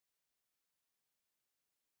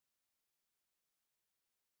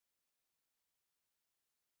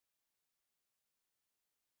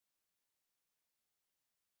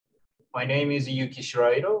My name is Yuki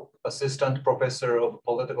Shiraido, Assistant Professor of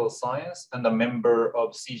Political Science and a member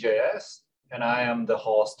of CJS, and I am the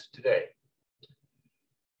host today.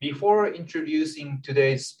 Before introducing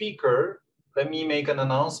today's speaker, let me make an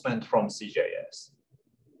announcement from CJS.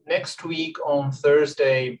 Next week on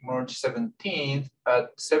Thursday, March 17th at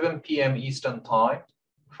 7 p.m. Eastern Time,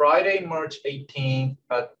 Friday, March 18th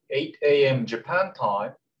at 8 a.m. Japan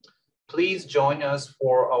time, please join us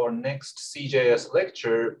for our next CJS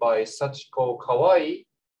lecture by Sachiko Kawai,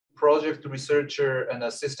 project researcher and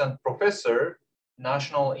assistant professor,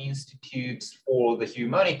 National Institutes for the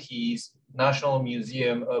Humanities, National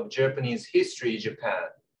Museum of Japanese History, Japan.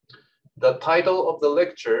 The title of the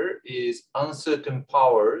lecture is Uncertain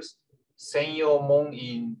Powers, Senyo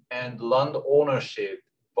Mon-in and Land Ownership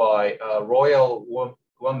by Royal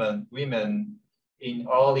Women in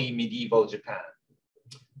Early Medieval Japan.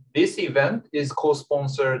 This event is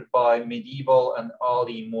co-sponsored by Medieval and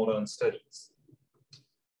Early Modern Studies.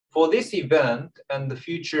 For this event and the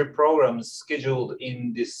future programs scheduled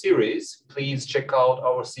in this series, please check out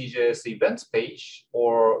our CJS events page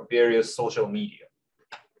or various social media.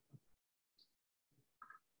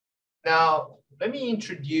 Now, let me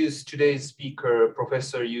introduce today's speaker,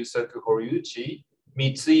 Professor Yusaku Horiuchi,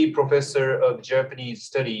 Mitsui Professor of Japanese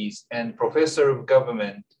Studies and Professor of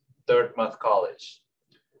Government, Dartmouth College.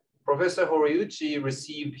 Professor Horiuchi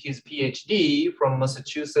received his PhD from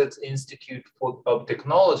Massachusetts Institute of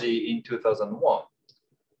Technology in 2001.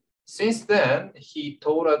 Since then, he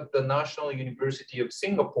taught at the National University of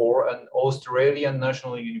Singapore and Australian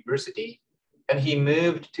National University, and he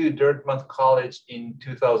moved to Dartmouth College in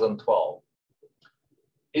 2012.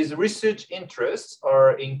 His research interests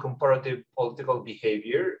are in comparative political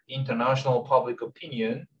behavior, international public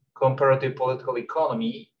opinion, comparative political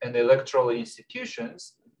economy, and electoral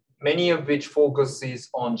institutions, many of which focuses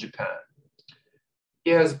on Japan.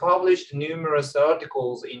 He has published numerous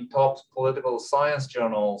articles in top political science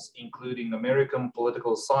journals, including American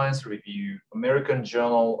Political Science Review, American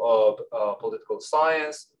Journal of Political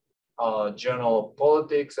Science, Journal of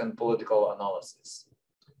Politics and Political Analysis.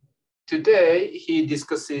 Today, he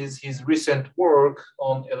discusses his recent work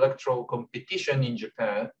on electoral competition in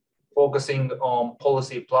Japan, focusing on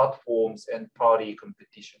policy platforms and party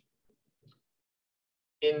competition.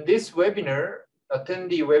 In this webinar,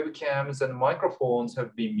 attendee webcams and microphones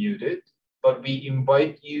have been muted, but we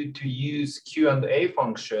invite you to use Q&A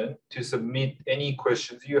function to submit any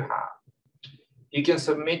questions you have. You can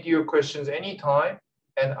submit your questions anytime,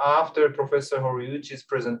 and after Professor Horiuchi's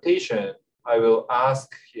presentation, I will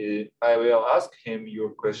ask him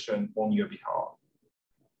your question on your behalf.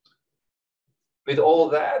 With all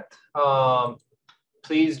that,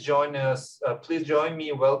 please join us. Please join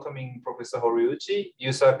me welcoming Professor Horiuchi.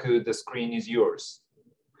 Yusaku, the screen is yours.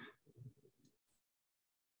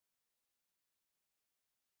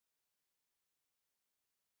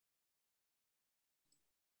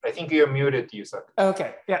 I think you're muted, Yusaku.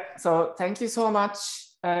 Okay, yeah, so thank you so much.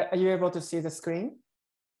 Are you able to see the screen?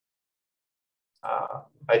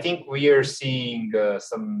 I think we are seeing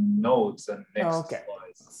some notes and next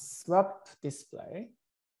slides. Swap display.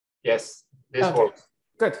 Yes, this works.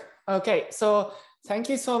 Good. Okay, so thank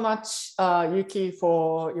you so much, Yuki,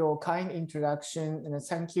 for your kind introduction, and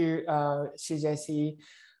thank you, CJC,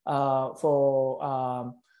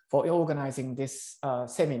 for organizing this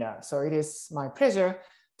seminar. So it is my pleasure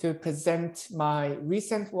to present my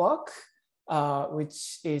recent work,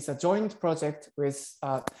 which is a joint project with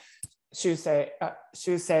Shusei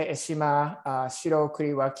Eshima, Shiro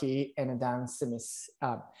Kuriwaki, and Dan Smith.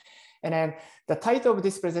 And then the title of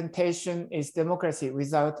this presentation is Democracy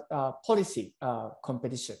Without Policy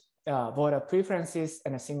Competition, Voter Preferences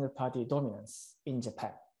and a Single Party Dominance in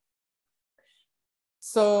Japan.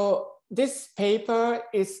 So this paper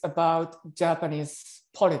is about Japanese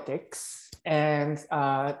politics and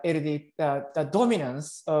the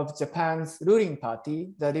dominance of Japan's ruling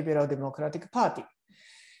party, the Liberal Democratic Party.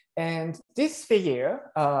 And this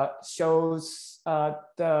figure shows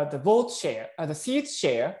the vote share, the seat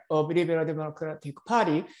share of Liberal Democratic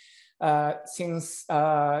Party since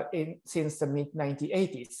the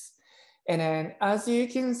mid-1980s. And then, as you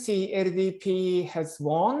can see, LDP has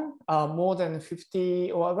won more than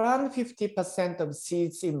 50 or around 50% of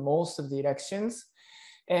seats in most of the elections.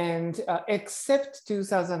 And except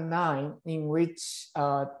 2009, in which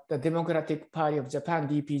the Democratic Party of Japan,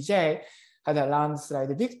 DPJ, had a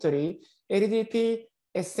landslide victory, LDP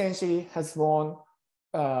essentially has won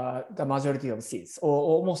the majority of seats, or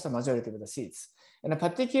almost the majority of the seats. And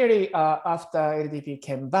particularly after LDP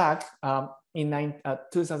came back in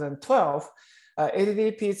 2012,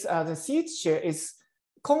 LDP's the seat share is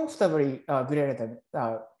comfortably greater than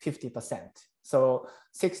 50%. So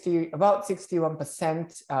about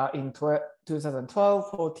 61% in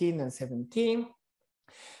 2012, 14, and 17.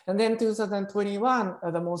 And then 2021,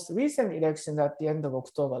 the most recent election at the end of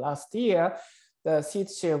October last year, the seat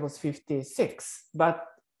share was 56. But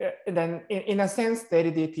then in a sense, the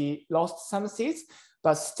LDP lost some seats,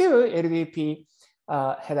 but still LDP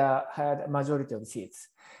had a majority of seats.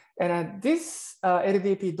 And this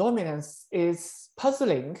LDP dominance is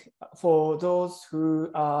puzzling for those who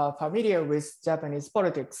are familiar with Japanese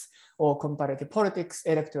politics or comparative politics,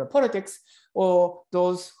 electoral politics, or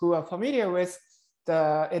those who are familiar with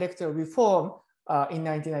the electoral reform in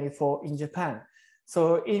 1994 in Japan.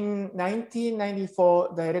 So in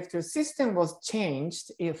 1994, the electoral system was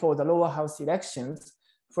changed for the lower house elections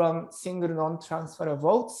from single non-transferable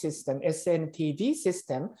vote system, SNTV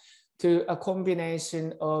system, to a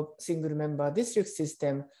combination of single member district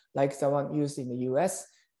system like the one used in the US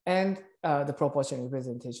and the proportional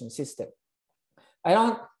representation system. I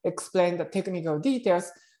don't explain the technical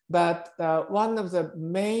details, but one of the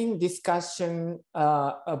main discussion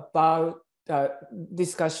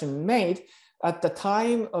discussion made at the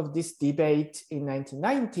time of this debate in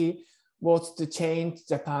 1990 was to change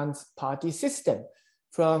Japan's party system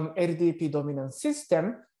from LDP dominant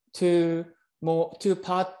system to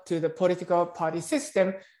the political party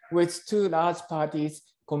system with two large parties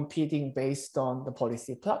competing based on the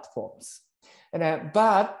policy platforms. And,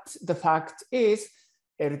 but the fact is,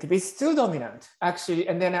 LDP is still dominant, actually.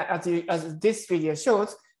 And then as this figure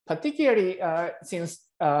shows, particularly since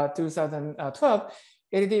 2012,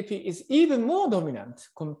 LDP is even more dominant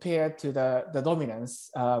compared to the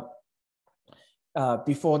dominance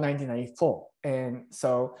before 1994. And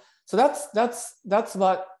so that's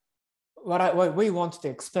what we want to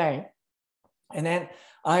explain. And then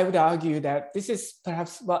I would argue that this is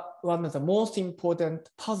perhaps one of the most important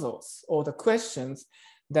puzzles or the questions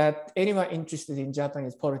that anyone interested in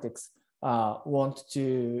Japanese politics want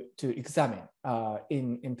to examine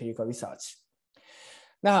in empirical research.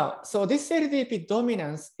 Now, so this LDP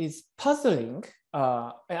dominance is puzzling.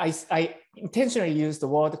 I intentionally use the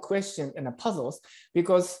word question and puzzles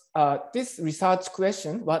because this research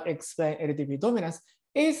question, what explains LDP dominance,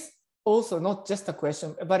 is also not just a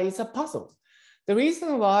question, but it's a puzzle. The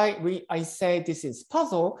reason why I say this is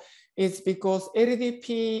puzzle is because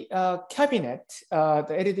LDP cabinet, the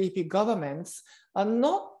LDP governments are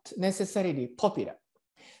not necessarily popular.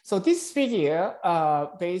 So this figure,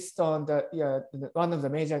 based on one of the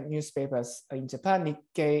major newspapers in Japan,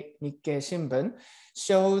 Nikkei Shimbun,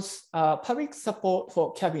 shows public support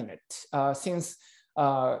for cabinet since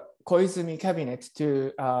Koizumi cabinet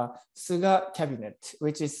to Suga cabinet,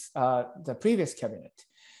 which is the previous cabinet.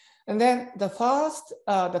 And then the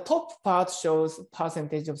top part shows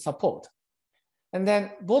percentage of support. And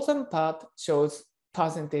then bottom part shows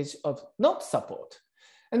percentage of not support.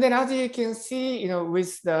 And then as you can see,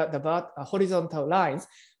 with the horizontal lines,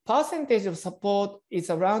 percentage of support is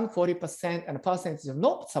around 40% and percentage of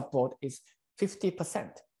not support is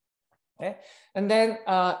 50%. Okay? And then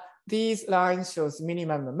these lines shows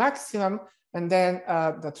minimum and maximum, and then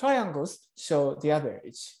the triangles show the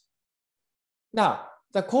average. Now,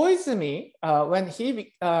 the Koizumi, when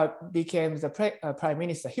he became the prime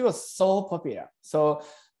minister, he was so popular. So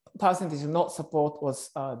percentage of not support was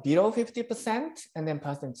below 50%, and then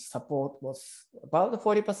percentage support was about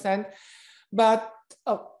 40%. But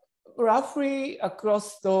roughly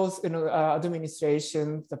across those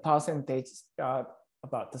administrations, the percentage are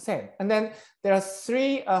about the same. And then there are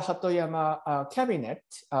three Hatoyama cabinet,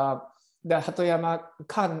 the Hatoyama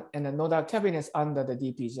Kan and the Noda cabinets under the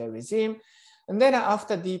DPJ regime. And then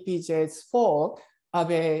after DPJ's fall,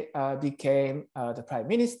 Abe became the prime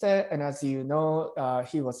minister. And as you know,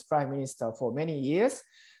 he was prime minister for many years.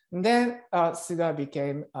 And then Suga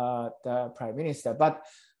became the prime minister. But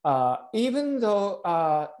even though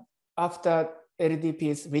after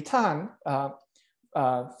LDP's return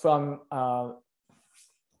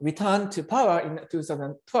return to power in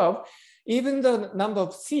 2012, even though the number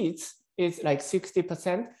of seats is like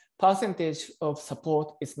 60%, percentage of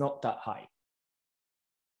support is not that high.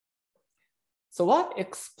 So what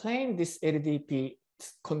explains this LDP's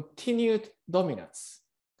continued dominance?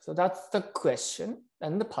 So that's the question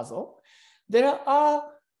and the puzzle. There are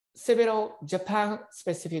several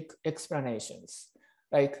Japan-specific explanations,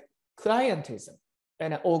 like clientelism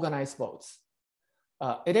and organized votes,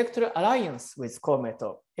 electoral alliance with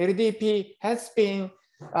Komeito. LDP has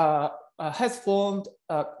formed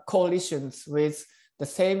coalitions with the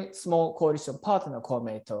same small coalition partner,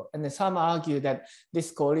 Komeito, and some argue that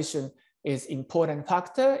this coalition is important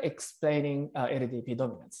factor explaining LDP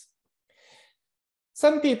dominance.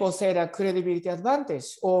 Some people say that credibility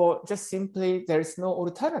advantage, or just simply there is no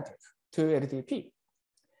alternative to LDP.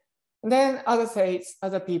 And then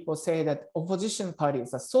other people say that opposition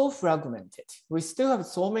parties are so fragmented. We still have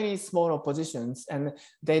so many small oppositions, and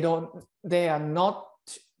they have not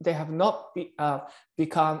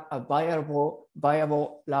become a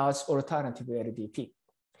viable large alternative to LDP.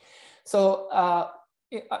 So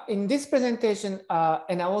in this presentation,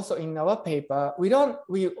 and also in our paper, we don't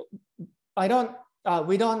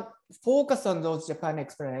focus on those Japan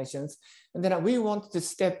explanations, and then we want to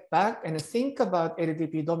step back and think about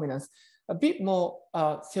LDP dominance a bit more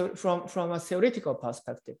from a theoretical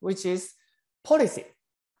perspective, which is policy.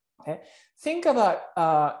 Okay? Think about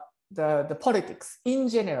the politics in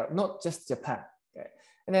general, not just Japan. Okay?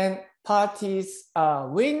 And then parties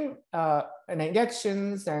win in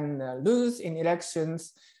elections and lose in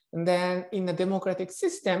elections, and then in the democratic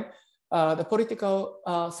system, the political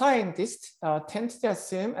scientists tend to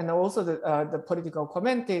assume, and also the political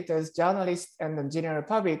commentators, journalists, and the general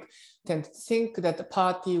public tend to think that the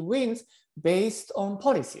party wins based on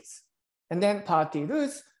policies. And then party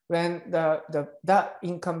loses when that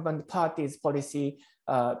incumbent party's policy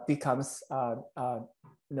becomes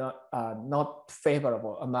not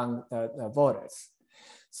favorable among the voters.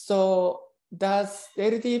 So does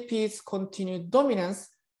LDP's continued dominance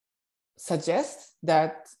suggest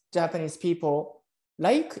that Japanese people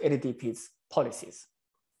like LDP's policies?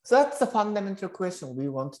 So that's the fundamental question we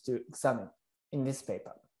want to examine in this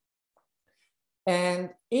paper. And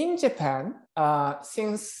in Japan,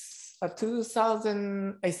 since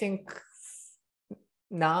 2000, I think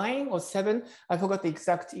 9 or 7, I forgot the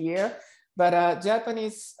exact year, but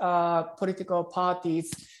Japanese political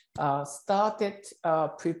parties started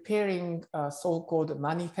preparing so-called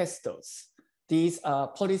manifestos. These are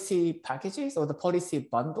policy packages or the policy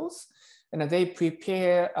bundles, and they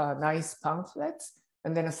prepare nice pamphlets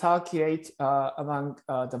and then circulate among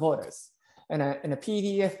the voters. And a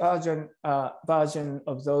PDF version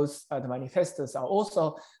of those the manifestos are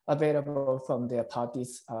also available from their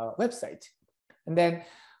party's website. And then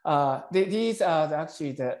these are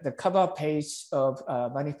actually the cover page of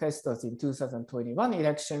manifestos in 2021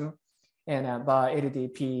 election, and by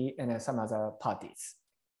LDP and some other parties.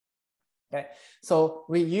 Okay. So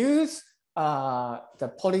we use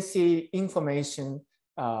the policy information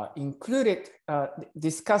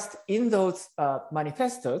discussed in those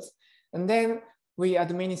manifestos, and then we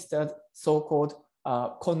administered so-called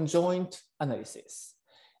conjoint analysis.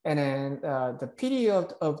 And then the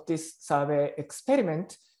period of this survey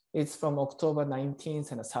experiment is from October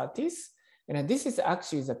 19th and 30th. And this is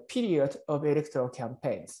actually the period of electoral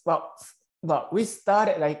campaigns. Well, we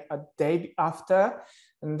started like a day after,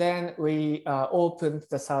 and then we opened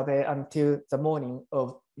the survey until the morning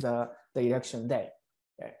of the election day.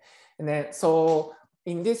 Okay. And then so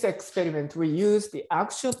in this experiment, we used the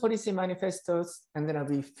actual policy manifestos, and then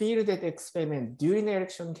we fielded the experiment during the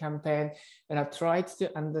election campaign, and I tried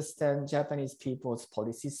to understand Japanese people's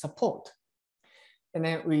policy support. And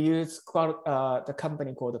then we used the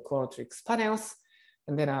company called the Qualtrics panels,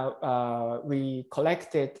 and then we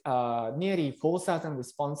collected nearly 4,000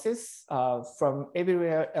 responses from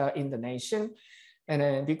everywhere in the nation. And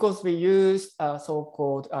then because we used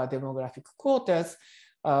so-called demographic quotas,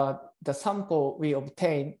 the sample we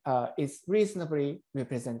obtain is reasonably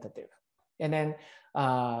representative. And then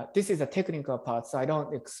this is a technical part, so I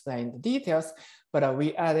don't explain the details, but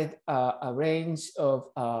we added a range of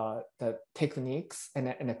the techniques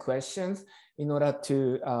and the questions in order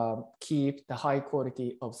to keep the high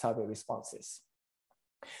quality of survey responses.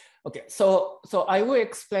 Okay, so I will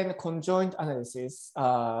explain the conjoint analysis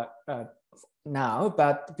now,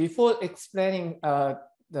 but before explaining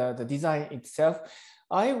the design itself,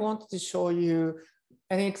 I want to show you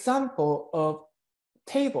an example of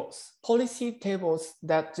tables, policy tables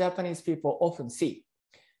that Japanese people often see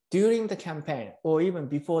during the campaign or even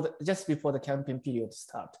just before the campaign period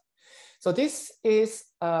starts. So this is,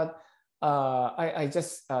 I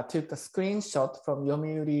just took a screenshot from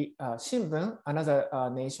Yomiuri Shimbun, another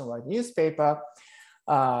nationwide newspaper,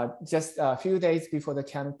 just a few days before the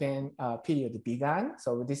campaign period began.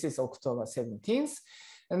 So this is October 17th.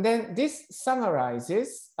 And then this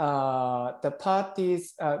summarizes the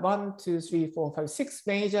parties, 1, 2, 3, 4, 5, 6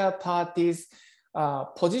 major parties'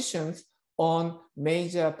 positions on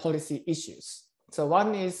major policy issues. So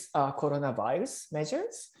one is coronavirus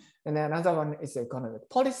measures, and then another one is economic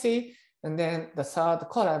policy. And then the third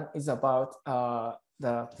column is about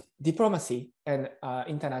the diplomacy and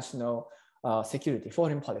international security,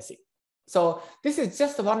 foreign policy. So this is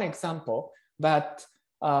just one example, but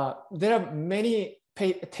there are many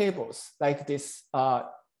tables like this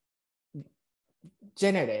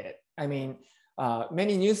generated. I mean,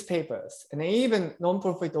 many newspapers and even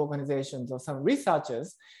non-profit organizations or some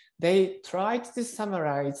researchers, they tried to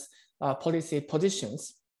summarize policy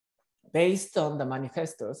positions based on the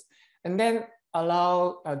manifestos, and then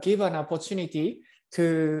give an opportunity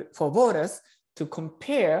for voters to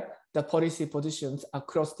compare the policy positions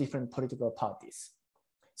across different political parties.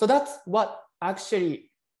 So that's what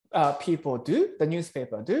actually people do, the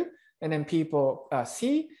newspaper do, and then people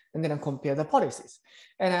see and then compare the policies.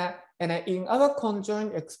 And in our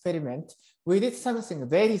conjoint experiment, we did something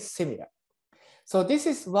very similar. So this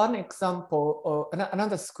is one example or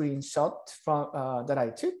another screenshot from that I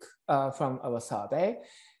took from our survey.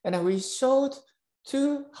 And we showed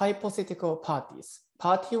two hypothetical parties.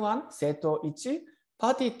 Party 1, 政党1,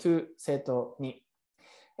 Party 2, 政党2.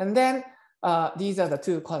 And then these are the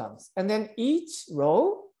two columns. And then each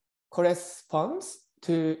row corresponds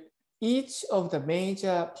to each of the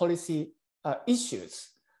major policy issues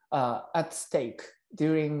at stake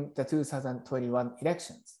during the 2021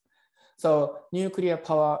 elections. So nuclear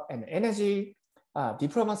power and energy,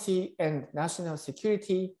 diplomacy and national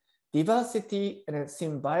security, diversity and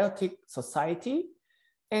symbiotic society,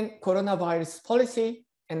 and coronavirus policy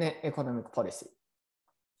and economic policy.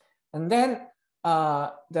 And then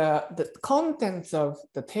the contents of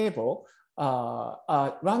the table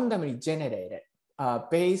are randomly generated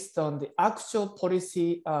based on the actual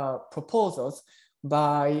policy proposals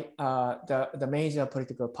by the major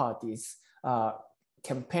political parties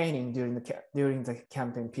campaigning during the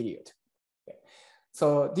campaign period. Okay.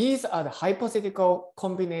 So these are the hypothetical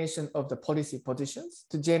combination of the policy positions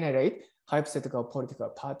to generate hypothetical political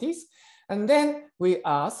parties. And then we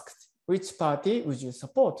asked, which party would you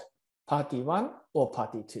support? Party 1 or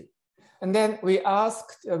Party 2? And then we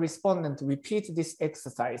asked a respondent to repeat this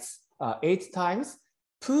exercise 8 times,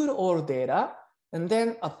 pool all data, and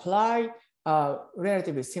then apply a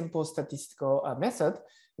relatively simple statistical method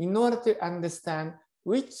in order to understand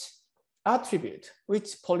which attribute,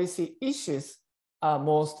 which policy issues are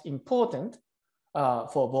most important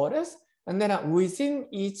for voters. And then within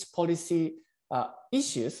each policy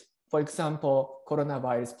issues, for example,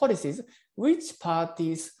 coronavirus policies, which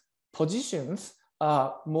parties' positions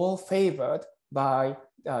are more favored by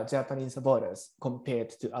Japanese voters compared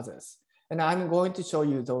to others. And I'm going to show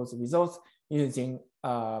you those results using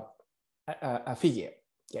a figure.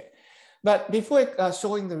 Okay. But before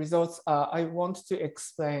showing the results, I want to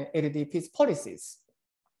explain LDP's policies.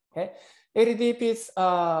 Okay. LDP's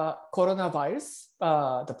coronavirus,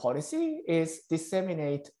 the policy is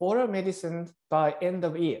disseminate oral medicine by end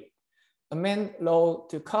of year, amend law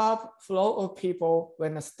to curb flow of people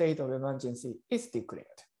when a state of emergency is declared.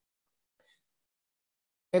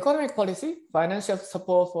 Economic policy, financial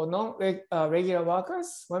support for non-regular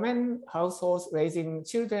workers, women, households raising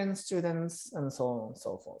children, students, and so on and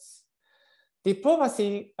so forth.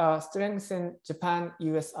 Diplomacy, strengthen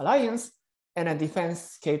Japan-US alliance and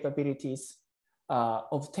defense capabilities,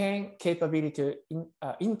 obtain capability to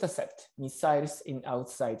intercept missiles in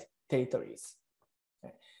outside territories.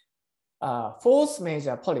 Fourth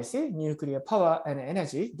major policy, nuclear power and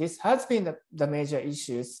energy. This has been the major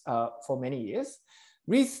issues for many years.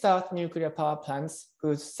 Restart nuclear power plants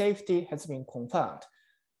whose safety has been confirmed.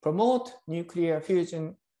 Promote nuclear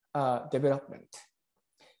fusion development.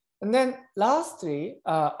 And then lastly,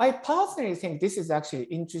 I personally think this is actually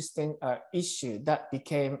an interesting issue that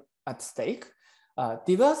became at stake.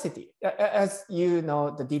 Diversity. As you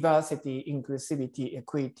know, the diversity, inclusivity,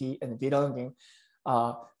 equity, and belonging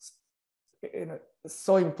are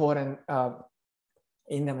so important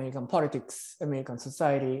in American politics, American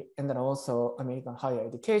society, and then also American higher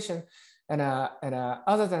education. And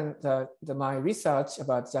other than my research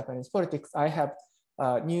about Japanese politics, I have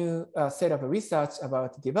a new set of research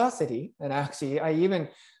about diversity. And actually, I even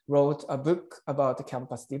wrote a book about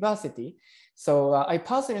campus diversity. So I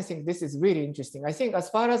personally think this is really interesting. I think as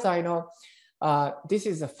far as I know, this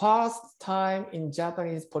is the first time in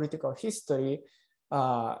Japanese political history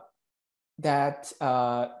that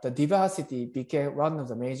the diversity became one of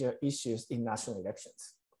the major issues in national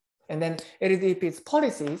elections. And then LDP's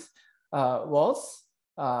policies was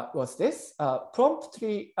this,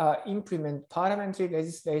 promptly implement parliamentary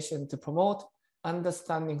legislation to promote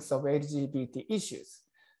understandings of LGBT issues,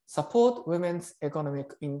 support women's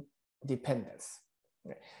economic independence.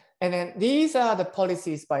 And then these are the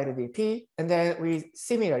policies by LDP. And then we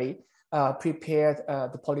similarly prepared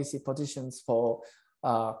the policy positions for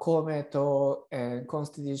Komeito and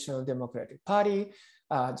Constitutional Democratic Party,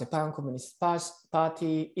 Japan Communist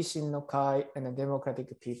Party, Ishin no Kai, and the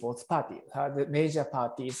Democratic People's Party, the major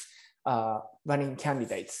parties running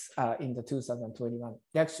candidates in the 2021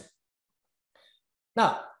 election.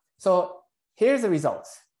 Now, so here's the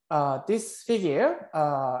results. This figure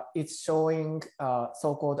is showing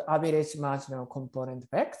so-called average marginal component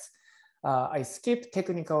effects. I skipped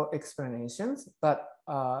technical explanations, but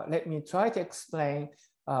let me try to explain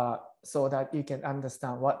so that you can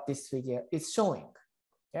understand what this figure is showing.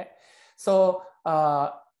 Okay, so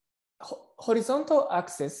horizontal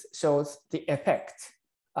axis shows the effect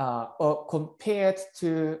or compared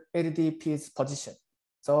to LDP's position.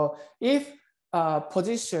 So if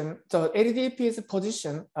LDP's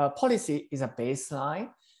position policy is a baseline,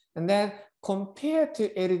 and then compared to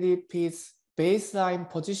LDP's baseline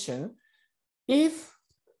position, if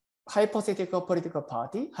hypothetical political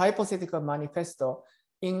party, hypothetical manifesto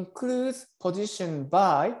includes position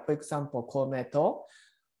by, for example, Komeito,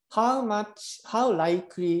 how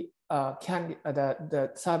likely can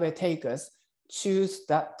the survey takers choose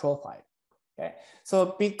that profile? Okay,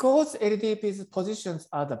 so because LDP's positions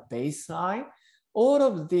are the baseline, all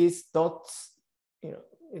of these dots,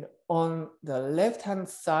 on the left-hand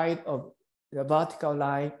side of the vertical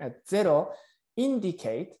line at 0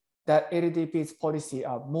 indicate that LDP's policy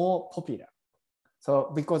are more popular.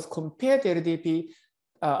 So because compared to LDP,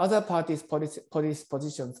 other parties' policy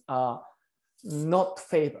positions are not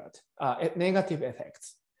favored, negative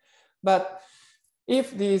effects. But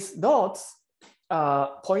if these dots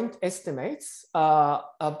point estimates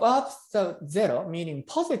above the 0, meaning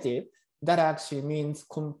positive, that actually means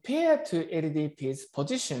compared to LDP's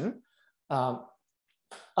position,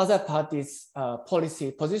 other parties'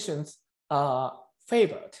 policy positions are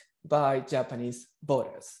favored by Japanese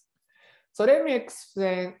voters. So let me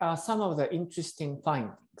explain some of the interesting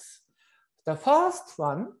findings. The first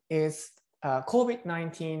one is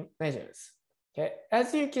COVID-19 measures. Okay.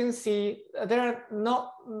 As you can see, there are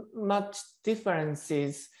not much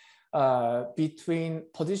differences between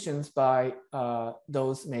positions by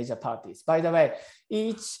those major parties. By the way,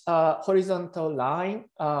 each horizontal line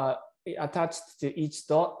attached to each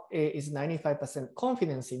dot is 95%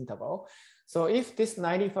 confidence interval. So if this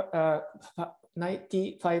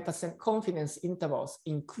 95% confidence intervals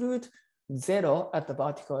include 0 at the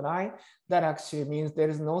vertical line, that actually means there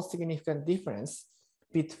is no significant difference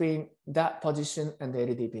between that position and the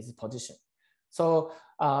LDP's position. So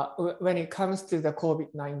when it comes to the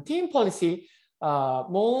COVID-19 policy,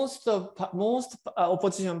 most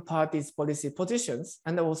opposition parties' policy positions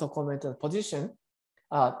and also commented position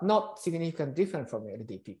are not significant different from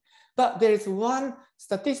LDP. But there is one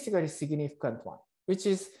statistically significant one, which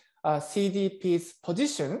is CDP's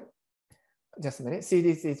position, just a minute,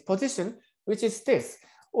 CDP's position, which is this.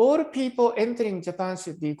 All people entering Japan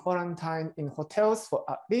should be quarantined in hotels for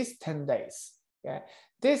at least 10 days. Okay?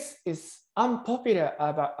 This is unpopular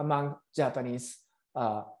among Japanese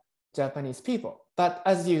people. But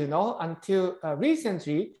as you know, until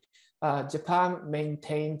recently, Japan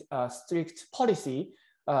maintained a strict policy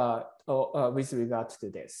with regard to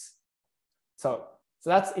this. So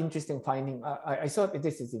that's interesting finding. I thought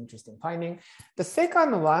this is interesting finding. The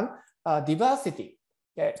second one, diversity.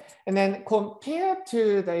 Okay. And then compared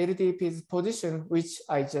to the LDP's position, which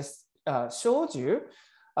I just showed you,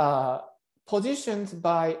 positions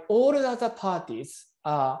by all other parties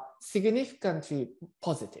are significantly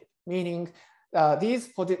positive, meaning these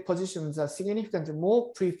positions are significantly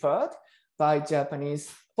more preferred by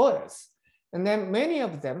Japanese voters. And then many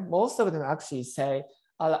of them, most of them actually say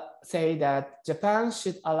that Japan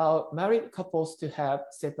should allow married couples to have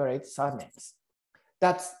separate surnames.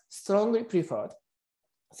 That's strongly preferred,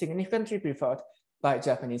 significantly preferred by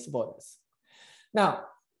Japanese voters. Now,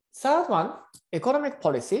 third one, economic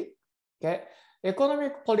policy. Okay,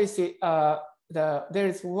 economic policy. There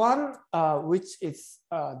is one which is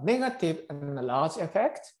negative and a large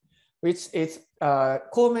effect, which is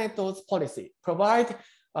Komeito's policy. Provide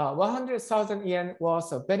 100,000 yen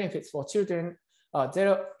worth of benefits for children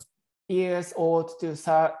 0 years old to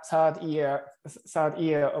third year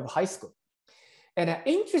of high school. And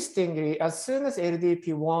interestingly, as soon as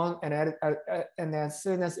LDP won and as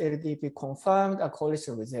soon as LDP confirmed a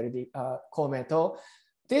coalition with Komeito,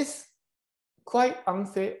 this quite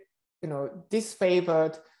unfair,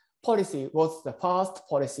 disfavored policy was the first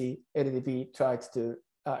policy LDP tried to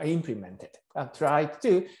implement it, and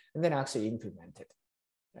then actually implemented.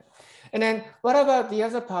 And then what about the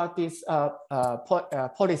other parties'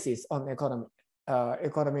 policies on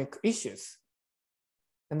economic issues?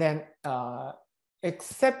 And then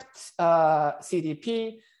except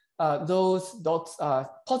CDP, those dots are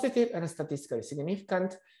positive and statistically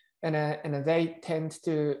significant. And they tend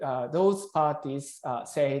to, those parties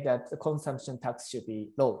say that the consumption tax should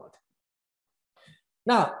be lowered.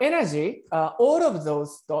 Now, energy, all of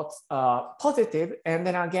those dots are positive and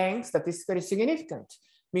then again statistically significant,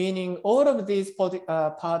 meaning all of these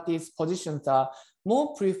parties' positions are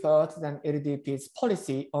more preferred than LDP's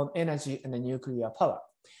policy on energy and nuclear power.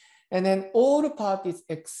 And then all parties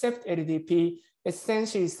except LDP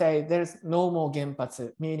essentially say there's no more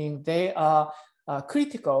genpatsu, meaning they are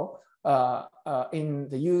critical in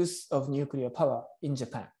the use of nuclear power in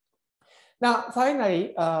Japan. Now,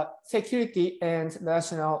 finally, security and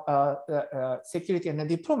national security and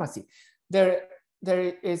diplomacy. There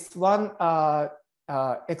is one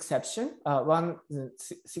exception, one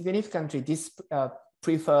significantly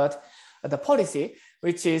preferred the policy,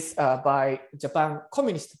 which is by Japan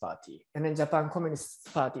Communist Party. And then Japan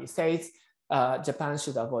Communist Party says Japan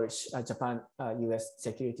should abolish Japan-US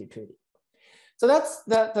security treaty. So that's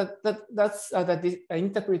the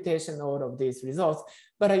interpretation of all of these results.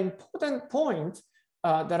 But an important point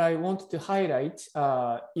that I want to highlight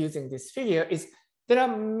using this figure is there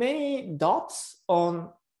are many dots on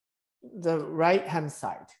the right-hand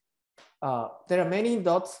side. There are many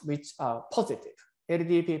dots which are positive.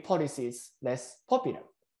 LDP policy is less popular.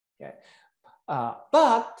 Okay?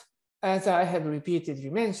 But as I have repeatedly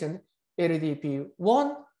mentioned, LDP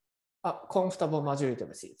won a comfortable majority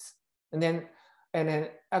of seats. And then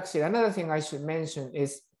actually another thing I should mention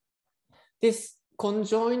is this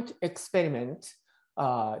conjoint experiment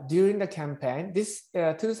during the campaign. This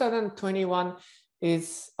 2021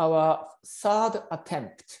 is our third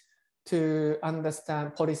attempt to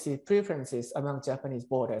understand policy preferences among Japanese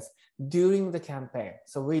voters during the campaign.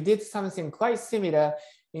 So we did something quite similar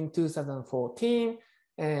in 2014,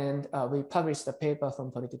 and we published a paper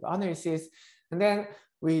from political analysis. And then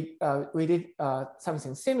we did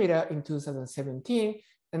something similar in 2017,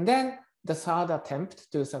 and then the third attempt,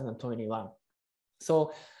 2021.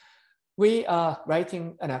 So we are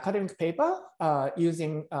writing an academic paper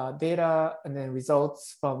using data and then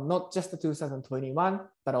results from not just 2021,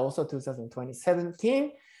 but also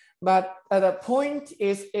 2017. But the point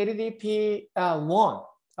is LDP won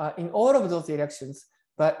in all of those elections,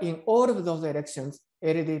 but in all of those elections,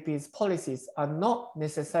 LDP's policies are not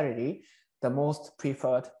necessarily the most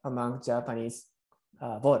preferred among Japanese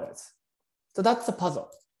voters. So that's a puzzle.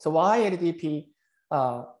 So why LDP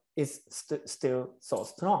is still so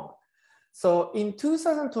strong? So in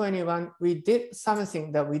 2021, we did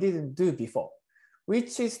something that we didn't do before,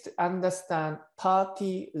 which is to understand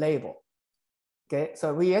party label. Okay,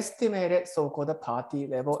 so we estimated so-called party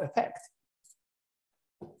label effect.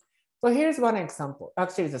 So here's one example,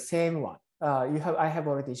 actually the same one. I have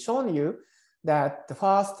already shown you that the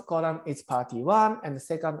first column is party 1 and the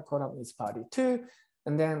second column is party 2,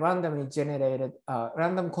 and then randomly generated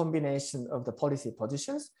random combination of the policy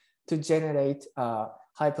positions to generate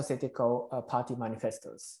hypothetical party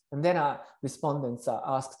manifestos. And then respondents are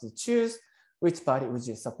asked to choose which party would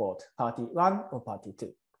you support, party 1 or party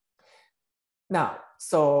 2. Now,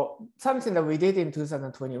 so something that we did in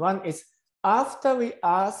 2021 is after we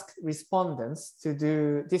asked respondents to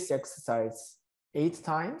do this exercise 8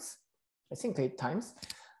 times, I think 8 times,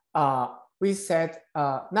 we said,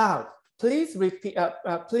 now please repeat,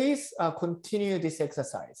 please continue this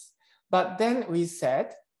exercise. But then we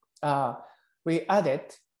said, we added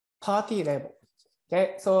party label.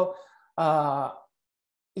 Okay, so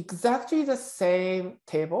exactly the same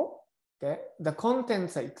table. Okay, the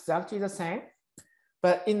contents are exactly the same,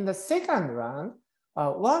 but in the second round,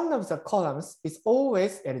 one of the columns is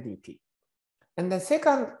always LDP, and the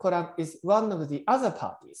second column is one of the other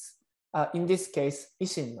parties. In this case,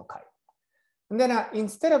 Ishin no Kai. And then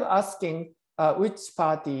instead of asking which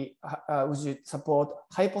party would you support,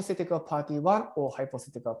 hypothetical party 1 or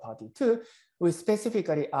hypothetical party 2, we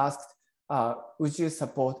specifically asked, would you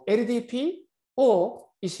support LDP or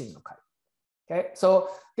Ishin no Kai? Okay, so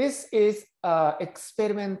this is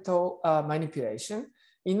experimental manipulation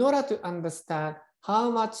in order to understand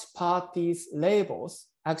how much parties' labels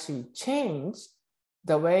actually change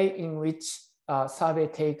the way in which survey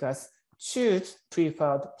takers choose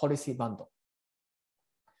preferred policy bundle.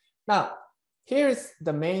 Now, here's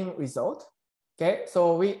the main result. Okay,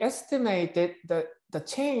 so we estimated the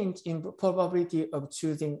change in probability of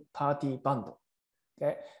choosing party bundle.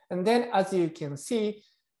 Okay, and then as you can see,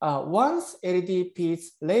 once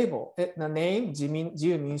LDP's label, the name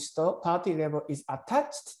Jiyu Minshuto party label is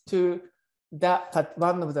attached to that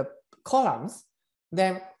one of the columns,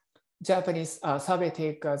 then Japanese survey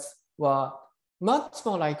takers were much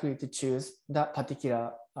more likely to choose that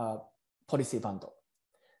particular policy bundle.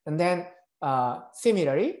 And then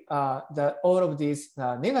similarly, all of these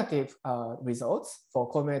negative results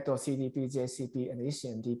for Komeito, CDP, JCP, and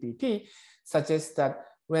Ishin and DPP suggest that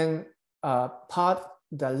when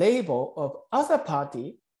the label of other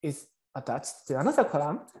party is attached to another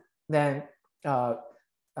column, then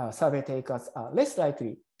survey takers are less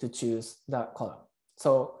likely to choose that column.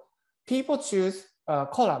 So people choose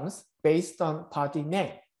columns based on party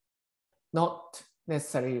name, not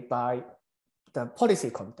necessarily by the policy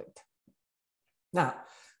content. Now,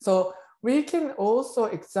 so we can also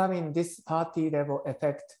examine this party level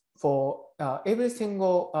effect for every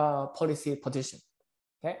single policy position.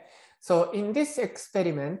 Okay, so in this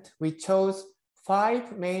experiment, we chose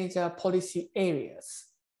 5 major policy areas,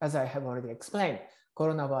 as I have already explained: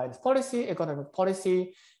 coronavirus policy, economic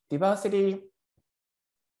policy, diversity,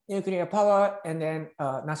 nuclear power, and then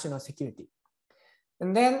national security.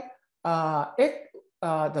 And then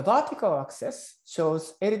the vertical axis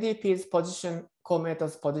shows LDP's position,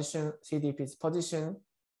 Komeito's position, CDP's position,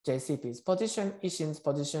 JCP's position, Ishin's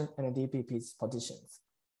position, and DPP's positions.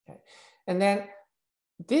 Okay. And then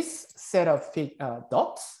this set of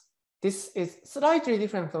dots, this is slightly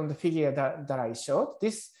different from the figure that I showed.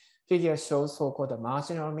 This figure shows so-called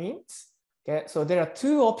marginal means. Okay, so there are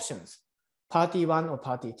 2 options, party 1 or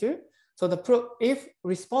party 2. So if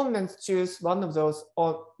respondents choose one of those,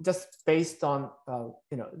 or just based on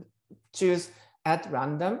choose at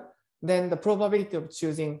random, then the probability of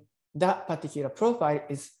choosing that particular profile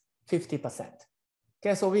is 50%.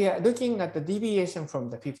 Okay, so we are looking at the deviation from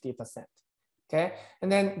the 50%. Okay,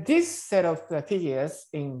 and then this set of figures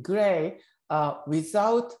in gray are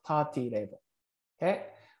without party label. Okay,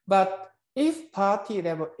 but if party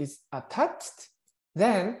label is attached,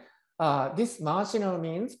 then this marginal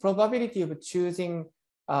means probability of choosing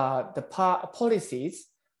the policies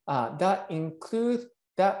that include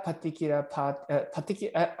that particular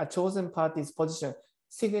chosen party's position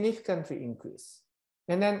significantly increase.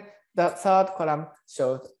 And then the third column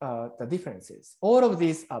shows the differences. All of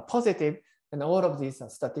these are positive, and all of these are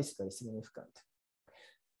statistically significant.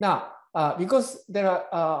 Now, because there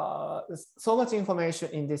are so much information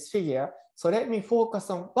in this figure, so let me focus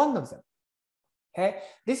on one of them. Okay,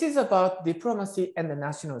 this is about diplomacy and the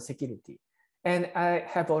national security. And I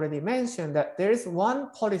have already mentioned that there is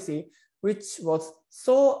one policy which was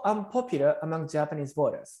so unpopular among Japanese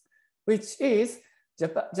voters, which is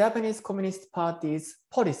Japanese Communist Party's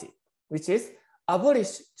policy, which is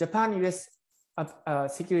abolish Japan-US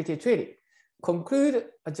security treaty, conclude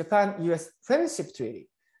a Japan-US friendship treaty,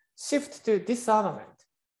 shift to disarmament,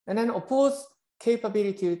 and then oppose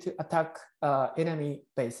capability to attack enemy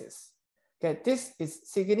bases. Okay, this is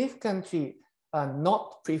significantly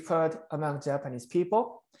not preferred among Japanese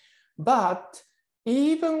people. But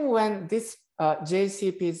even when this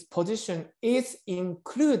JCP's position is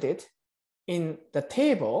included in the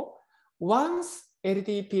table, once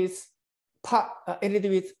LDP's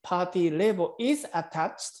party label is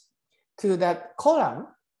attached to that column,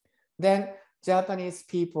 then Japanese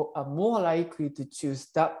people are more likely to choose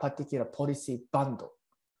that particular policy bundle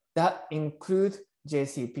that includes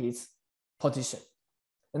JCP's position.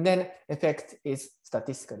 And then effect is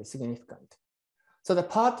statistically significant. So the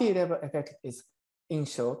party level effect is, in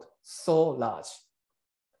short, so large.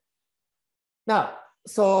 Now,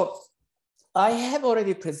 so I have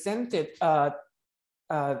already presented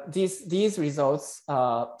these results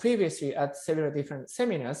previously at several different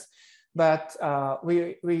seminars, but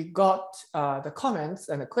we got the comments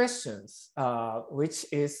and the questions, which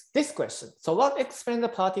is this question. So what explains the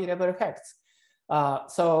party level effects?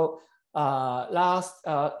 Last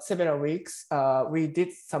several weeks, we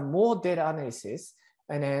did some more data analysis,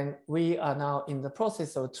 and then we are now in the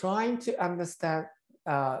process of trying to understand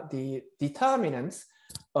the determinants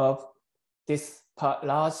of this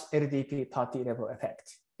large LDP party level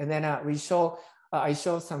effect. And then I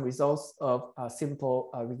show some results of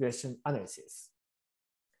simple regression analysis.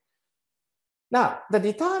 Now, the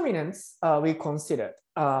determinants we considered.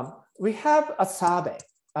 We have a survey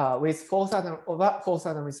with over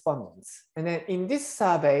 4,000 respondents. And then in this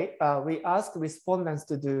survey, we asked respondents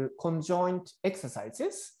to do conjoint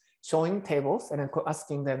exercises, showing tables and then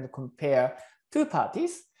asking them to compare 2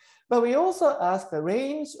 parties. But we also asked a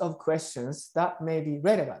range of questions that may be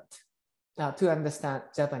relevant to understand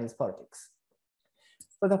Japanese politics.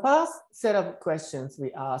 So the first set of questions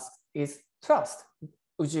we asked is trust.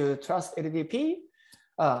 Would you trust LDP?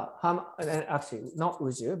 Actually, not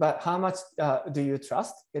would you, but how much do you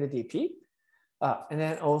trust LDP? And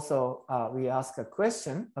then also we ask a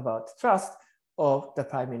question about trust of the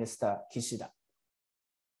Prime Minister Kishida.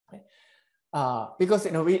 Okay. Because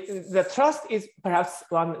the trust is perhaps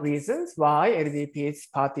one reason why LDP's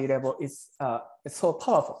party level is so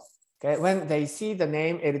powerful. Okay, when they see the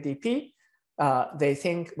name LDP, they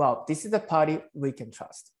think, well, this is the party we can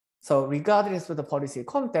trust. So regardless of the policy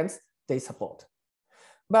contents, they support.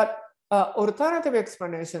 But alternative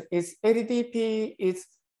explanation is LDP is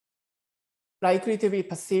likely to be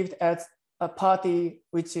perceived as a party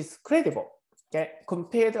which is credible. Okay?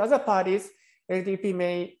 Compared to other parties, LDP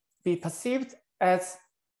may be perceived as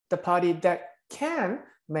the party that can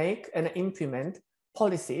make and implement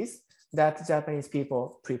policies that Japanese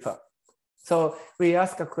people prefer. So we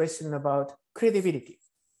ask a question about credibility.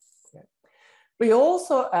 Okay. We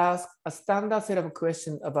also ask a standard set of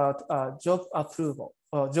questions about job approval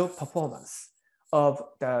or job performance of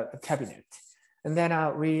the cabinet. And then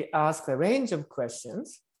we ask a range of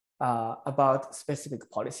questions about specific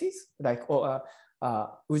policies, like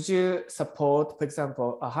would you support, for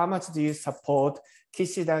example, how much do you support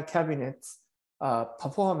Kishida cabinet's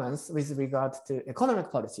performance with regard to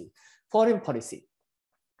economic policy, foreign policy,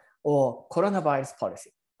 or coronavirus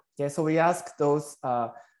policy? Okay, so we ask those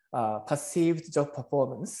perceived job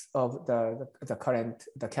performance of the current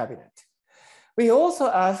cabinet. We also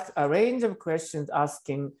ask a range of questions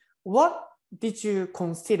asking, what did you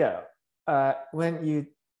consider when you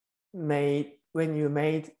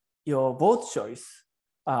made your vote choice?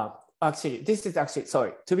 Actually, this is actually,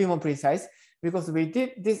 sorry, to be more precise, because we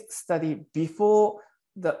did this study before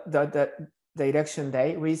the election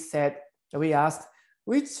day. We asked,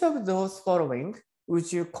 which of those following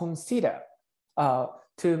would you consider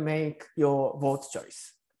to make your vote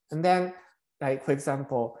choice? And then, like, for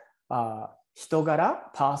example, 人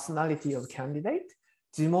柄, personality of candidate,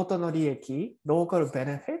 地元の利益, local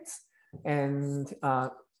benefits, and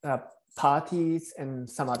parties, and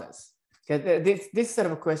some others. Okay, this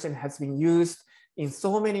sort of question has been used in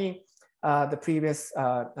so many the previous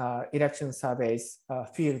election surveys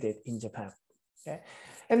fielded in Japan. Okay?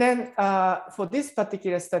 And then for this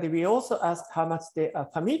particular study, we also asked how much they are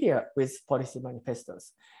familiar with policy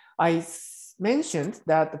manifestos. I mentioned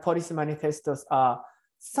that the policy manifestos are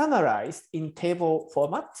summarized in table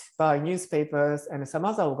format by newspapers and some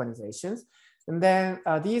other organizations. And then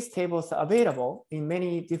these tables are available in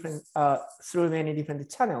many different, through many different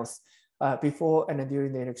channels before and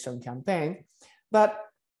during the election campaign. But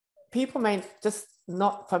people may just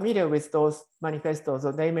not familiar with those manifestos,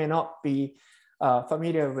 or they may not be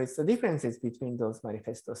familiar with the differences between those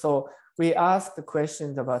manifestos. So we asked the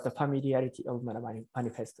questions about the familiarity of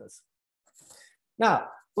manifestos. Now,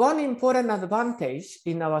 one important advantage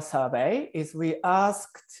in our survey is we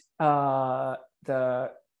asked the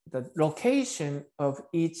location of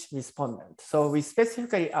each respondent. So we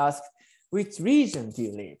specifically asked, which region do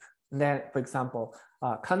you live? And then, for example,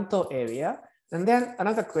 Kanto area. And then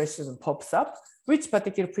another question pops up, which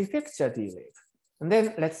particular prefecture do you live? And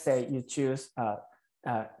then let's say you choose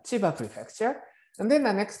Chiba prefecture. And then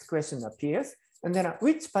the next question appears. And then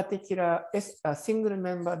which particular single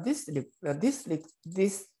member district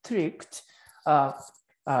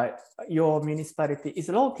your municipality is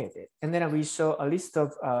located. And then we show a list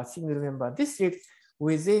of single member districts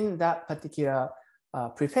within that particular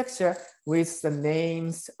prefecture with the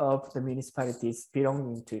names of the municipalities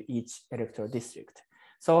belonging to each electoral district.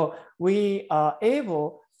 So we are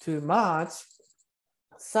able to match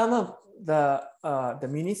some of the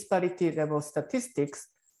municipality level statistics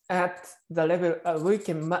at the level, we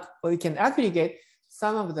can aggregate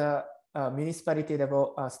some of the municipality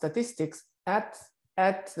level statistics at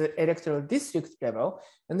the electoral district level,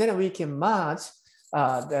 and then we can match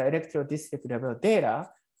the electoral district level data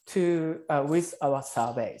with our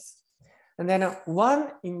surveys. And then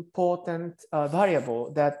one important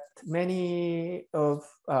variable that many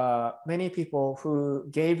people who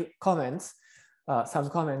gave comments, some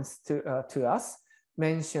comments to us,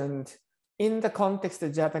 mentioned in the context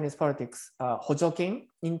of Japanese politics, hojokin,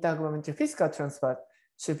 intergovernmental fiscal transfer,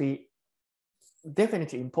 should be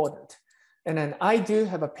definitely important. And then I do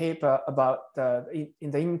have a paper about the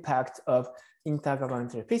impact of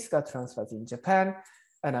intergovernmental fiscal transfers in Japan.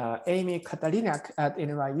 And Amy Katalinak at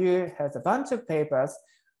NYU has a bunch of papers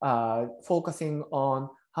focusing on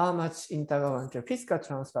how much intergovernmental fiscal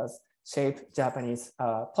transfers shape Japanese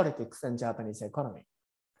politics and Japanese economy.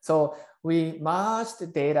 So we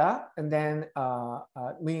merged data, and then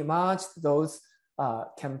we merged those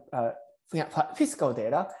fiscal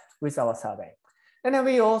data with our survey. And then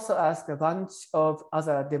we also asked a bunch of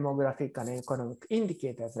other demographic and economic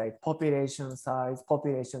indicators like population size,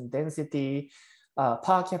 population density,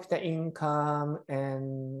 per capita income,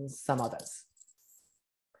 and some others.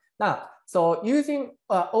 Now, so using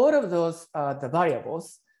all of those the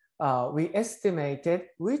variables, we estimated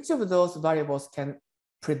which of those variables can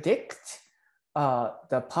predict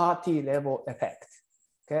the party level effect.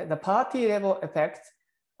 Okay, the party level effect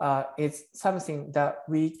is something that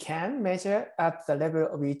we can measure at the level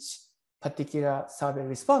of each particular survey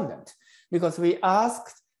respondent, because we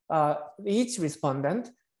asked each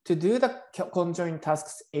respondent to do the conjoint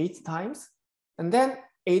tasks 8 times, and then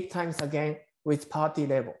 8 times again with party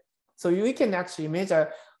level. So we can actually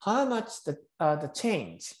measure how much the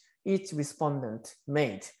change each respondent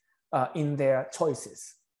made in their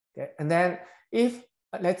choices. Okay? And then if,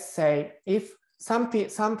 let's say, if some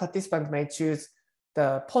participant may choose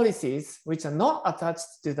the policies which are not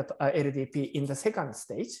attached to the LDP in the second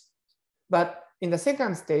stage, but in the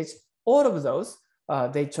second stage, all of those,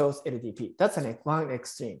 they chose LDP. That's one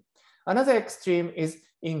extreme. Another extreme is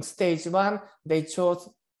in stage 1, they chose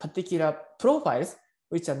particular profiles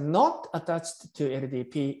which are not attached to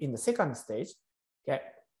LDP in the second stage. Okay,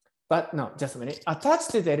 but no, just a minute.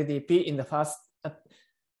 Attached to the LDP in the first,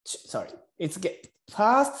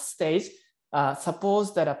 first stage.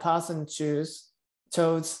 Suppose that a person chose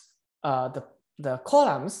the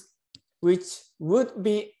columns which would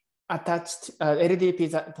be attached,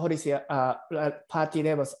 LDP's policy party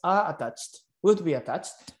levels are attached, would be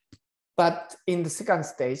attached, but in the second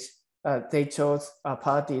stage, they chose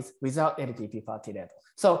parties without LDP party level.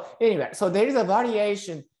 So anyway, so there is a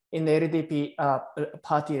variation in the LDP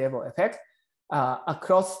party level effect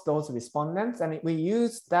across those respondents, and we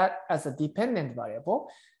use that as a dependent variable,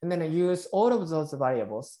 and then I use all of those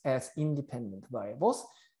variables as independent variables,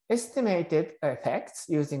 estimated effects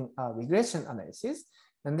using regression analysis,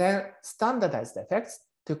 and then standardized effects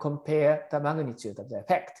to compare the magnitude of the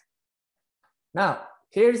effect. Now,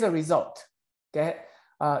 here's a result. Okay,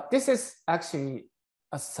 this is actually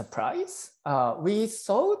a surprise. We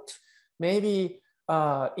thought maybe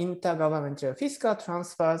intergovernmental fiscal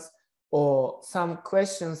transfers or some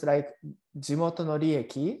questions like 地元の利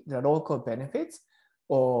益, the local benefits,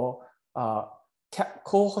 or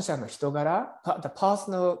候補者の人柄, the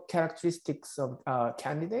personal characteristics of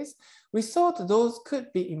candidates, we thought those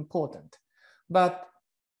could be important. But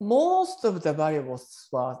most of the variables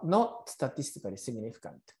were not statistically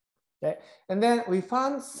significant. Okay? And then we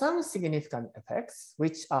found some significant effects,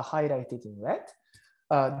 which are highlighted in red.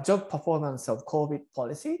 Job performance of COVID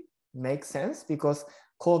policy makes sense because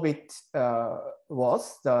COVID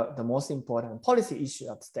was the most important policy issue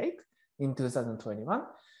at stake in 2021.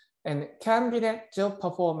 And candidate job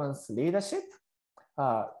performance leadership,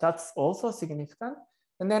 that's also significant.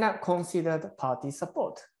 And then I considered party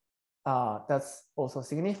support. That's also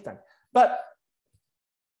significant. But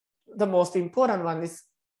the most important one is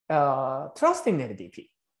trust in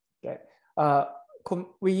LDP. Okay?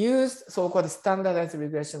 We used so-called standardized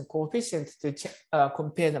regression coefficients to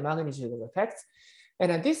compare the magnitude of effects.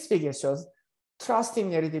 And this figure shows trust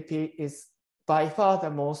in LDP is by far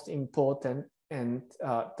the most important and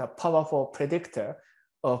the powerful predictor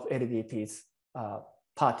of LDP's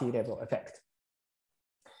party level effect.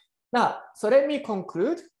 Now, so let me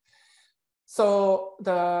conclude. So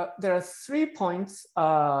there are 3 points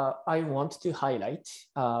I want to highlight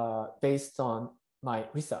based on my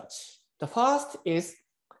research. The first is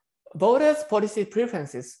voters' policy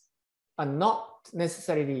preferences are not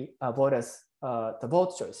necessarily voters' the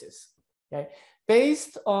vote choices. Okay?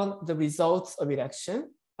 Based on the results of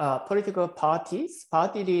election, political parties,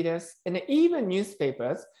 party leaders, and even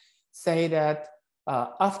newspapers say that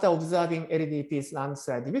after observing LDP's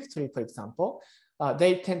landslide victory, for example,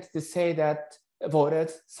 they tend to say that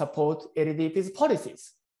voters support LDP's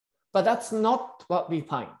policies. But that's not what we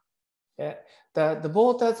find. The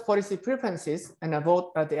voters' policy preferences and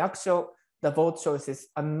the vote choices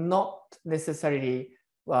are not necessarily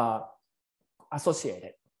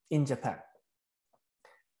associated in Japan.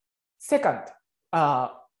 Second,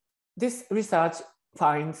 this research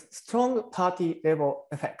finds strong party level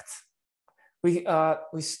effects. We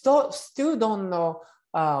still don't know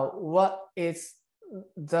what is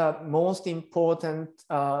the most important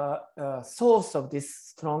source of this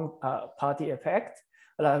strong party effect,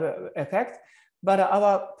 but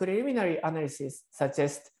our preliminary analysis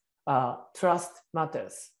suggests trust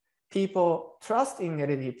matters. People trust in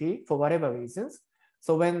LDP for whatever reasons.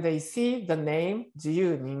 So when they see the name 自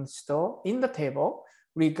由民主党 in the table,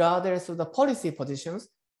 regardless of the policy positions,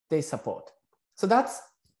 they support. So that's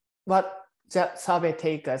what the survey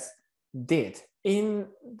takers did in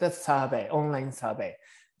the survey, online survey.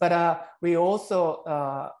 But we also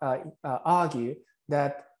argue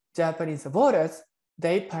that Japanese voters,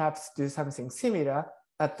 they perhaps do something similar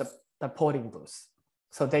at the polling booth.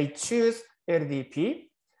 So they choose LDP,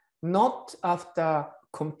 not after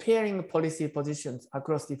comparing policy positions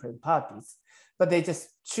across different parties, but they just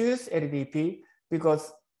choose LDP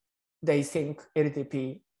because they think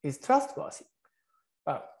LDP is trustworthy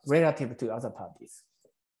relative to other parties.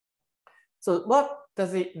 So what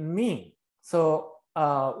does it mean? So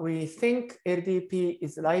we think LDP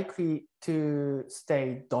is likely to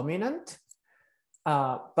stay dominant,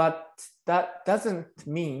 but that doesn't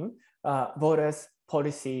mean voters'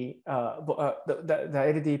 policy, the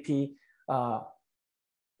LDP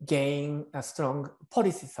gain a strong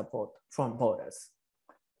policy support from voters.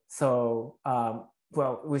 So,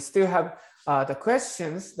 well, we still have the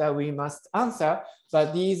questions that we must answer,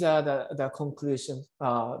 but these are the conclusions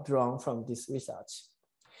drawn from this research.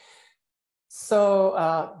 So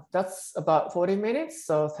that's about 40 minutes.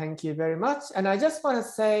 So thank you very much. And I just want to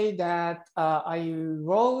say that I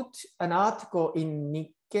wrote an article in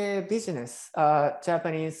Nikkei Business,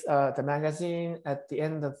 Japanese, the magazine, at the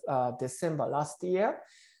end of December last year.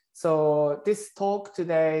 So this talk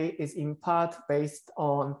today is in part based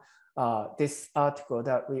on this article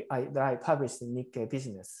that I published in Nikkei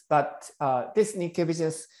Business. But this Nikkei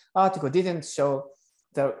Business article didn't show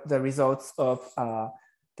the results of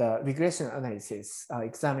the regression analysis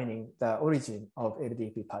examining the origin of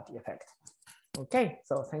LDP party effect. Okay,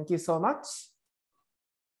 so thank you so much.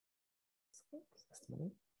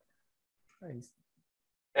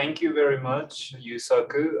 Thank you very much,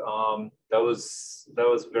 Yusaku. That was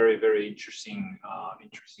very, very interesting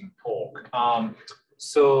talk.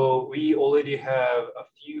 So we already have a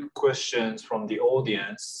few questions from the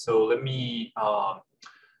audience. So let me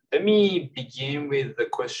begin with the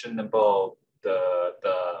question about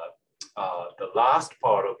the last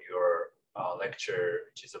part of your lecture,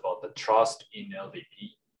 which is about the trust in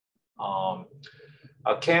LDP.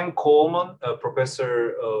 Ken Coleman, a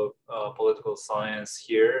professor of political science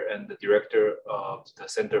here and the director of the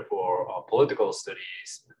Center for Political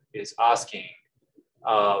Studies, is asking,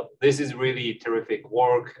 this is really terrific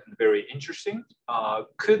work and very interesting.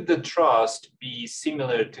 Could the trust be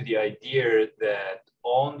similar to the idea that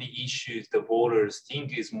on the issues the voters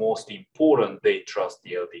think is most important, they trust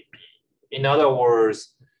the LDP? In other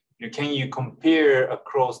words, can you compare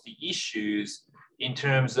across the issues in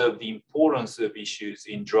terms of the importance of issues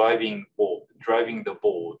in driving the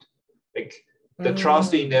vote? Like the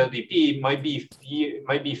trust in LDP might be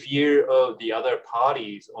fear of the other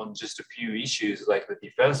parties on just a few issues, like the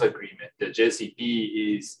defense agreement. The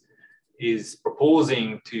JCP is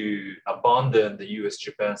proposing to abandon the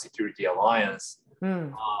U.S.-Japan security alliance.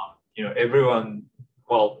 Everyone,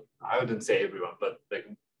 well, I wouldn't say everyone, but like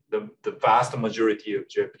the vast majority of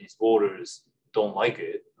Japanese voters don't like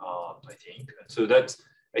it, I think. So that's,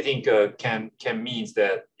 I think, can means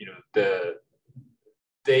that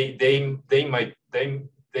they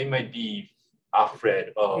might be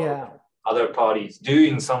afraid of other parties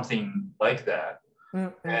doing something like that.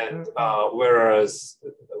 And whereas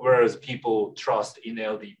people trust in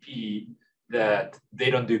LDP that they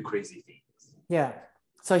don't do crazy things. Yeah.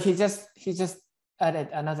 So he just added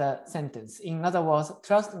another sentence. In other words,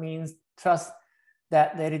 trust means trust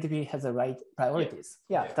that the LDP has the right priorities.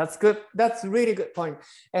 Yeah, that's good. That's really good point.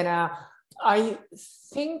 And I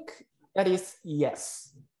think that is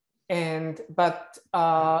yes. But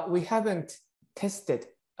we haven't tested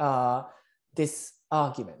this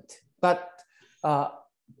argument. But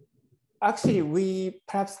actually, we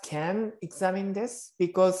perhaps can examine this,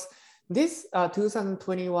 because this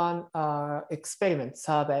 2021 experiment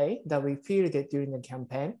survey that we fielded during the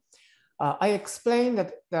campaign, I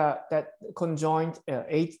explained that conjoint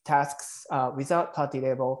 8 tasks without party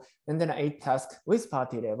label, and then 8 tasks with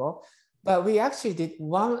party label. But we actually did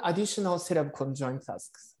one additional set of conjoint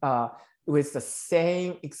tasks with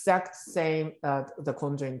the exact same the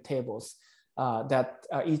conjoint tables that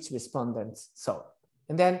each respondent saw.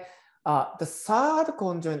 And then the third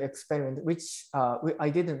conjoint experiment, which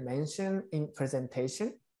I didn't mention in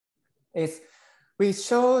presentation, is we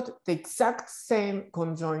showed the exact same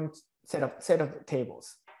conjoint set of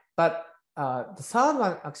tables. But the third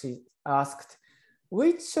one actually asked,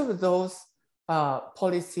 which of those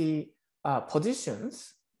policy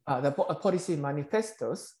positions, the policy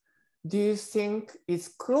manifestos, do you think is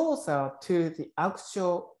closer to the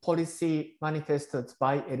actual policy manifestos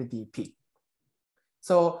by LDP?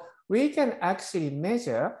 So we can actually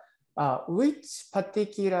measure which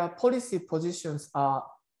particular policy positions are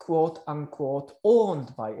quote unquote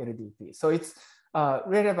owned by LDP. So it's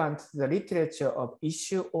relevant to the literature of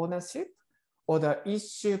issue ownership or the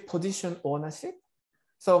issue position ownership.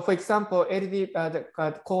 So for example, the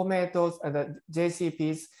Kometo's and the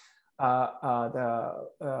JCP's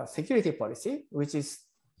the security policy, which is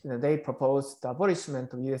they proposed the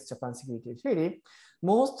abolishment of US-Japan security treaty,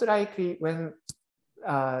 most likely when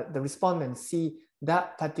the respondents see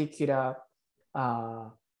that particular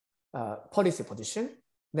policy position,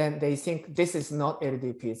 then they think this is not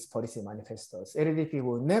LDP's policy manifestos. LDP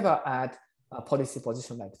will never add a policy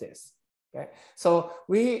position like this. Okay, so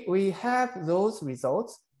we have those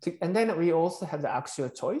results, and then we also have the actual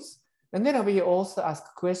choice, and then we also ask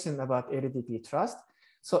a question about LDP trust.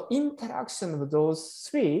 So interaction with those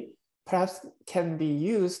three perhaps can be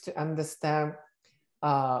used to understand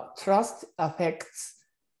trust affects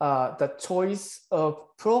the choice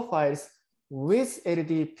of profiles with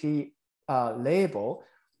LDP label,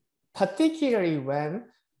 particularly when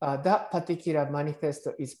that particular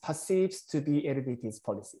manifesto is perceived to be LDP's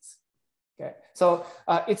policies. Okay, so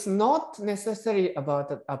it's not necessarily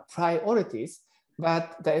about priorities,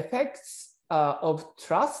 but the effects of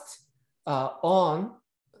trust on,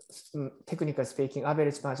 technically speaking,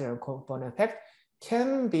 average marginal component effect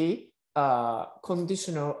can be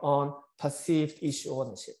conditional on perceived issue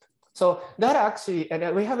ownership. So that actually,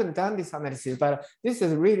 and we haven't done this analysis, but this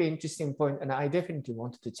is a really interesting point, and I definitely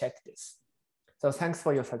wanted to check this. So thanks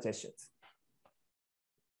for your suggestions.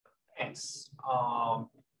 Thanks.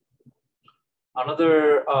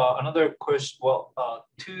 Another question. Well,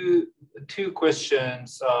 two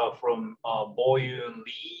questions from Boyun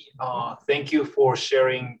Lee. Thank you for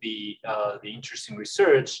sharing the interesting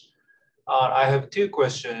research. I have two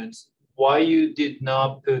questions. Why you did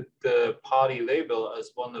not put the party label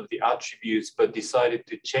as one of the attributes, but decided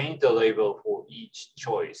to change the label for each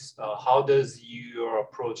choice? How does your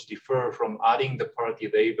approach differ from adding the party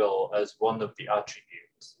label as one of the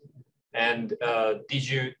attributes? And did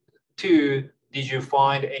you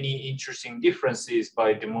find any interesting differences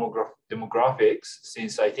by demographics,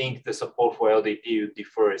 since I think the support for LDP would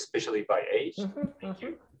differ, especially by age? Thank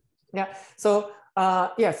you. Yeah, so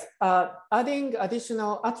yes, adding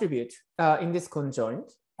additional attribute in this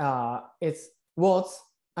conjoint was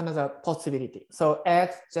another possibility. So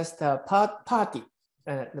add just a party,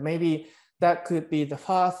 maybe that could be the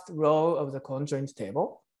first row of the conjoint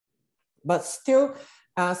table, but still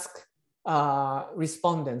ask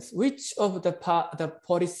respondents, which of the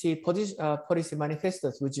policy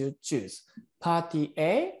manifestos would you choose? Party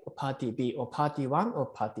A, or Party B, or Party 1, or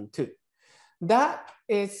Party 2? That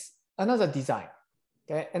is another design.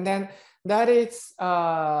 Okay, and then that is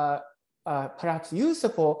perhaps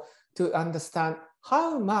useful to understand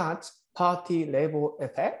how much party label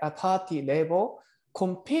effect, party label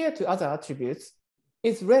compared to other attributes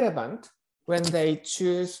is relevant when they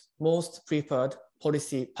choose most preferred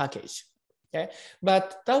policy package. Okay,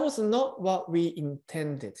 but that was not what we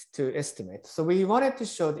intended to estimate. So we wanted to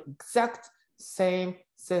show the exact same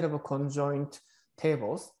set of conjoint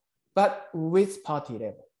tables, but with party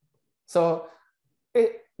label. So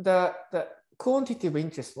the quantitative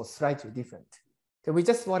interest was slightly different. So we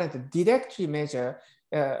just wanted to directly measure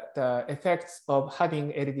the effects of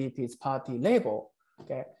having LDP's party label,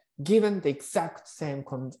 okay, given the exact same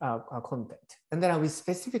content. And then we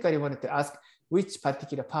specifically wanted to ask which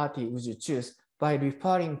particular party would you choose by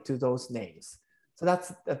referring to those names. So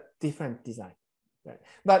that's a different design. Right.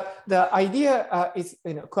 But the idea is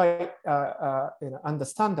quite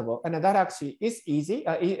understandable, and that actually is easy.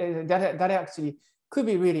 That actually could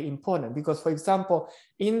be really important because, for example,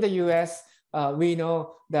 in the US, we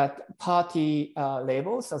know that party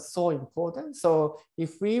labels are so important. So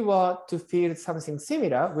if we were to field something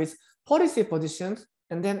similar with policy positions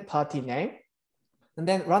and then party name, and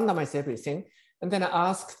then randomize everything, and then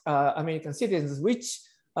ask American citizens which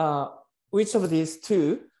of these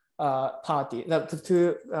two the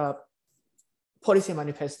two policy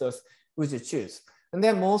manifestos would you choose? And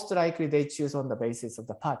then most likely they choose on the basis of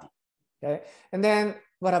the party. Okay, and then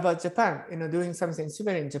what about Japan? Doing something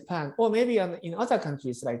similar in Japan, or maybe in other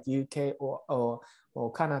countries like UK or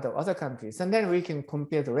Canada or other countries, and then we can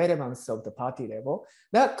compare the relevance of the party level.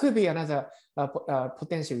 That could be another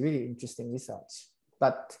potentially really interesting research.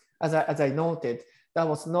 But as I noted, that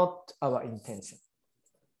was not our intention.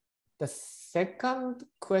 The second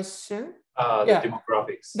question. The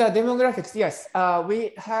demographics. The demographics, yes.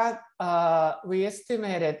 We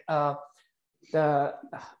estimated the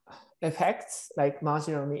effects like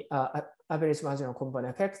average marginal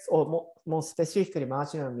component effects, or more specifically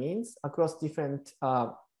marginal means across different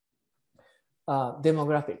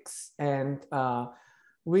demographics. And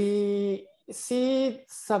we see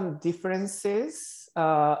some differences,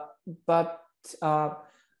 but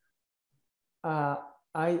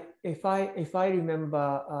if I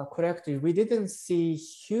remember correctly, we didn't see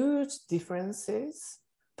huge differences,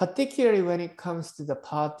 particularly when it comes to the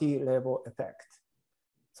party level effect.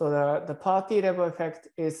 So the party level effect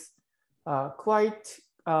is quite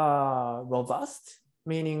robust,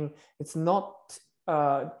 meaning it's not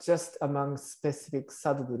just among specific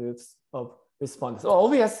subgroups of respondents. So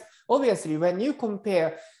obviously, when you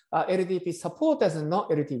compare LDP supporters and not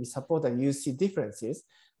LDP supporters, you see differences.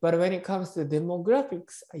 But when it comes to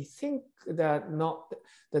demographics, I think that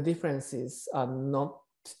the differences are not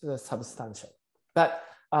substantial. But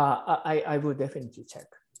I will definitely check.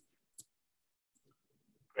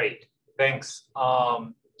 Great, thanks.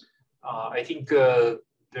 I think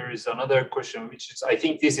there is another question, which is, I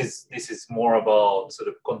think this is more about sort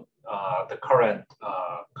of the current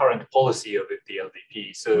policy of the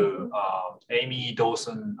LDP. So Amy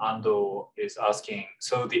Dawson Ando is asking,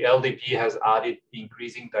 so the LDP has added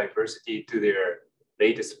increasing diversity to their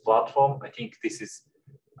latest platform. I think this is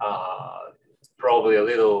probably a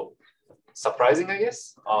little surprising, I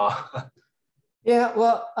guess. Yeah,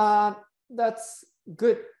 well, that's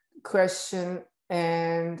good question.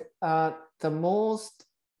 And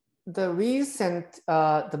the recent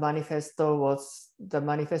the manifesto was the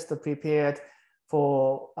manifesto prepared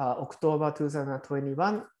for October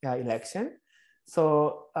 2021 election.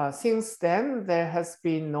 So since then, there has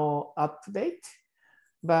been no update.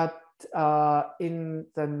 But in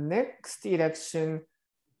the next election,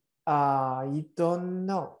 I don't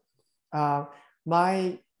know.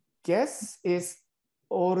 My guess is,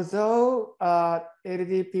 although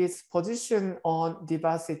LDP's position on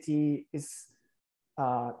diversity is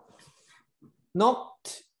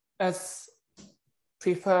not as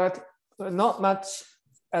preferred, not much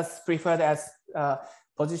as preferred as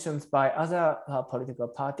positions by other political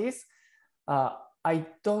parties, I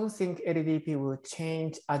don't think LDP will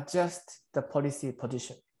adjust the policy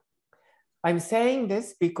position. I'm saying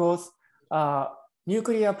this because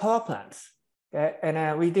nuclear power plants, okay?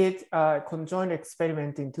 And we did a conjoint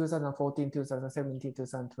experiment in 2014, 2017,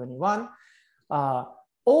 2021.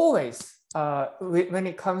 Always, when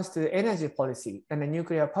it comes to energy policy and the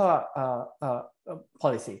nuclear power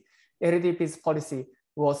policy, LDP's policy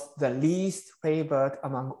was the least favored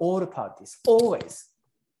among all parties, always.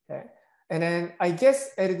 Okay? And then I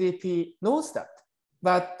guess LDP knows that,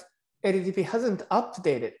 but LDP hasn't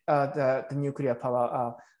updated the nuclear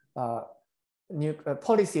power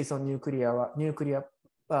policies on nuclear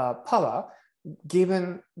power,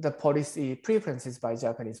 given the policy preferences by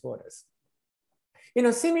Japanese voters.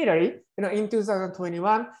 Similarly, in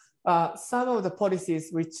 2021, some of the policies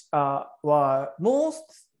which were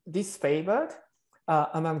most disfavored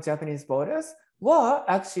among Japanese voters were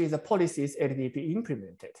actually the policies LDP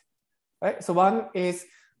implemented. Right? So one is,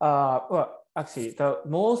 well, actually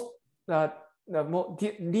the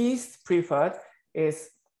least preferred is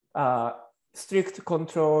strict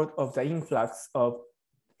control of the influx of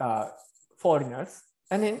foreigners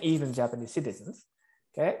and then even Japanese citizens.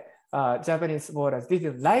 Okay, Japanese voters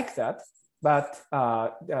didn't like that, but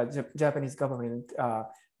the Japanese government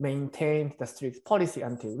maintained the strict policy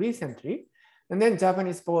until recently. And then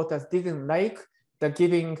Japanese voters didn't like the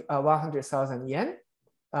giving 100,000 yen,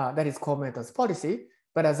 that is Komeito's policy.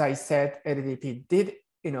 But as I said, LDP did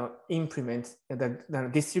implement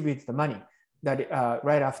distribute the money that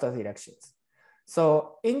right after the elections.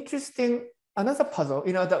 So interesting, another puzzle,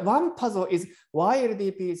 the one puzzle is why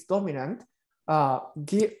LDP is dominant, although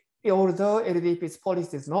LDP's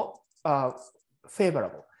policy is not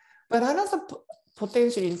favorable. But another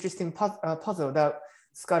potentially interesting puzzle that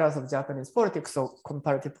scholars of Japanese politics or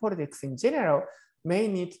comparative politics in general may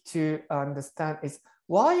need to understand is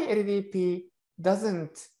why LDP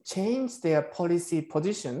doesn't change their policy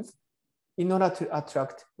positions in order to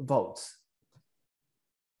attract votes.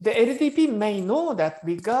 The LDP may know that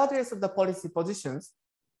regardless of the policy positions,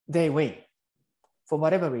 they win for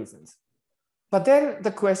whatever reasons. But then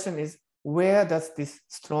the question is, where does this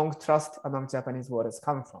strong trust among Japanese voters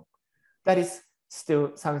come from? That is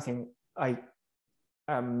still something I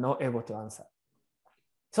am not able to answer.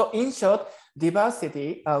 So in short,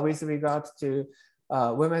 diversity with regard to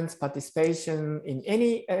women's participation in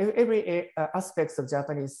every aspects of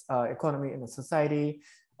Japanese economy and society,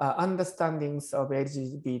 understandings of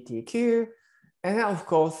LGBTQ, and of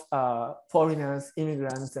course, foreigners,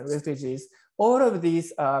 immigrants, and refugees. All of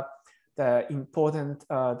these are the important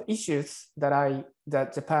issues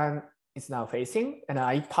that Japan is now facing, and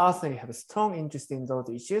I personally have a strong interest in those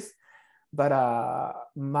issues. But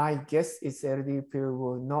my guess is LDP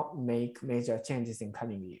will not make major changes in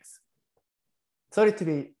coming years. Sorry to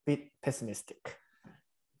be a bit pessimistic.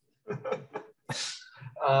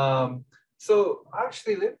 So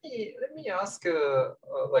actually, let me ask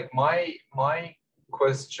like my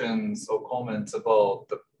questions or comments about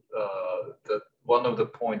the one of the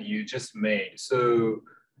point you just made. So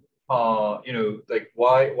like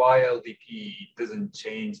why LDP doesn't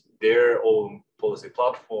change their own policy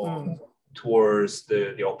platform towards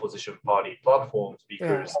the opposition party platforms,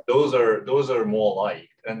 because those are more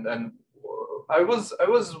liked. And I was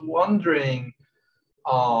wondering,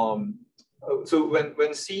 So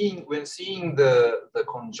when seeing the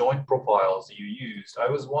conjoint profiles you used, I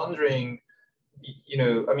was wondering, you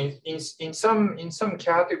know, I mean, in some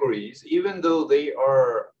categories, even though they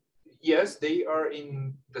are, yes, they are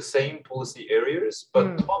in the same policy areas,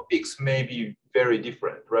 but topics may be very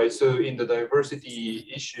different, right? So in the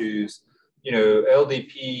diversity issues, you know,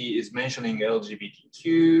 LDP is mentioning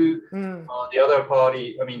LGBTQ. The other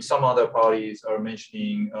party, I mean, some other parties are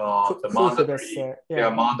mentioning the mandatory,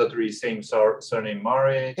 mandatory same surname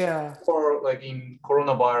marriage. Yeah. Or like in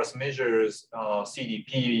coronavirus measures,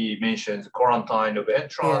 CDP mentions quarantine of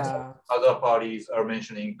entrants. Yeah. Other parties are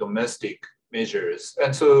mentioning domestic measures,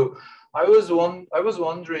 and so I was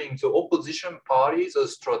wondering, so opposition parties are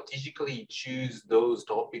strategically choose those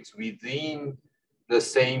topics within the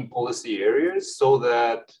same policy areas so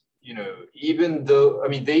that, you know, even though, I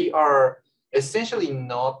mean, they are essentially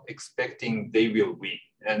not expecting they will win,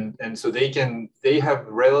 and so they have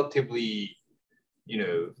relatively, you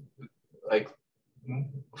know, like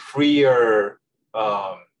freer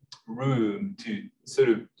room to sort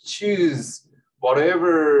of choose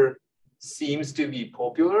whatever seems to be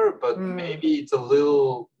popular, but maybe it's a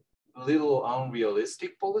little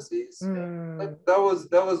unrealistic policies. That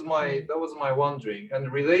was my wondering.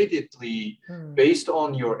 And relatedly, based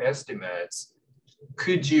on your estimates,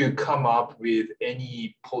 could you come up with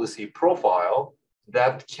any policy profile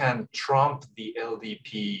that can trump the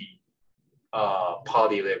LDP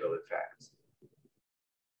party level effect?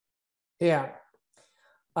 Yeah.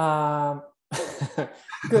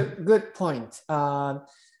 Good point.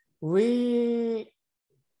 We,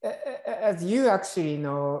 as you actually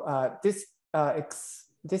know,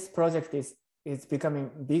 this project is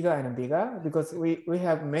becoming bigger and bigger because we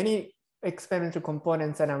have many experimental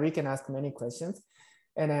components and we can ask many questions.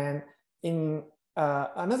 And then in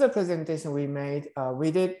another presentation we made,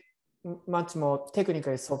 we did much more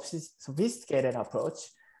technically sophisticated approach.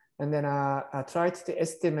 And then I tried to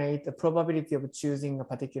estimate the probability of choosing a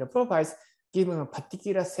particular profiles given a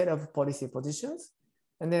particular set of policy positions,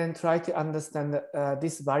 and then try to understand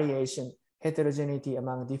this variation, heterogeneity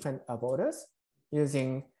among different voters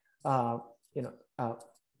using,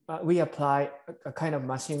 we apply a kind of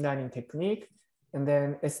machine learning technique and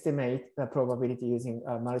then estimate the probability using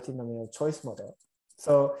a multinomial choice model.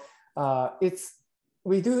 So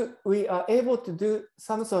we are able to do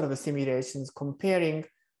some sort of simulations comparing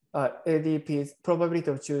LDP's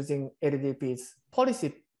probability of choosing LDP's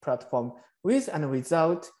policy platform with and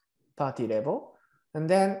without party level, and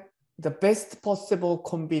then the best possible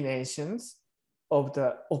combinations of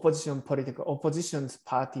the opposition's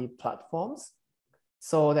party platforms,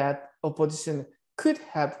 so that opposition could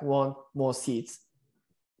have won more seats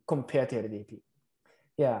compared to LDP.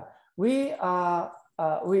 Yeah,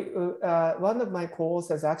 one of my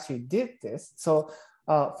courses actually did this. So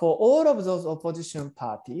for all of those opposition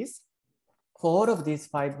parties, for all of these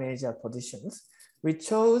 5 major positions, we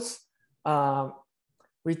chose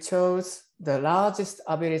the largest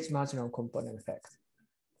average marginal component effect.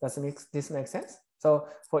 Does this make sense? So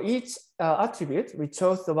for each attribute, we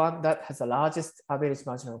chose the one that has the largest average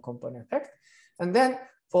marginal component effect. And then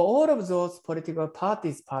for all of those political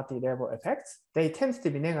parties' party level effects, they tend to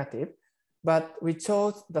be negative, but we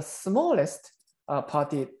chose the smallest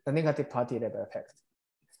negative party level effect.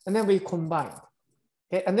 And then we combined.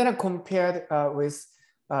 Okay? And then I compared with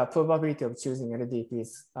probability of choosing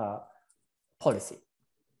LDP's policy.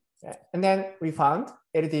 Okay? And then we found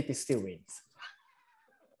LDP still wins.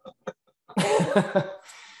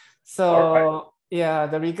 So yeah,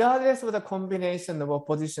 regardless of the combination of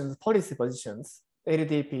policy positions,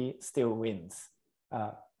 LDP still wins.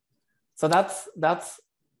 So that's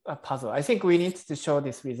a puzzle. I think we need to show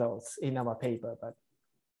these results in our paper, but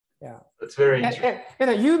yeah. That's very interesting.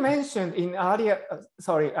 And you mentioned in earlier,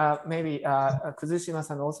 maybe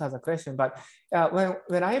Kuzushima-san also has a question, but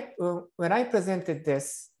when I presented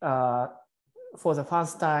this for the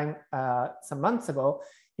first time some months ago,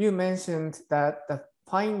 you mentioned that the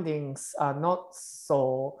findings are not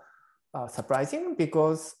so surprising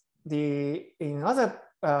because in other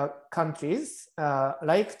countries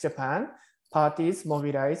like Japan, parties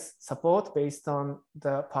mobilize support based on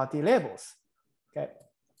the party labels. Okay,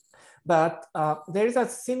 but there is a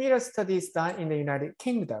similar studies done in the United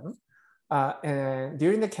Kingdom and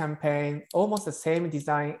during the campaign, almost the same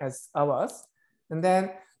design as ours, and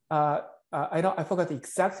then I forgot the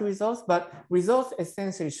exact results, but results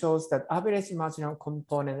essentially shows that average marginal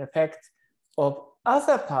component effect of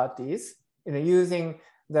other parties using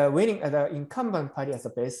the incumbent party as a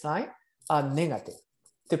baseline are negative.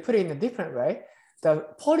 To put it in a different way, the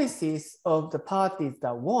policies of the parties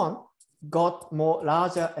that won got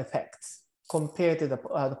larger effects compared to the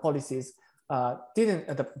policies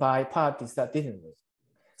by parties that didn't win.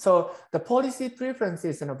 So the policy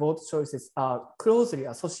preferences and vote choices are closely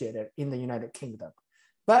associated in the United Kingdom.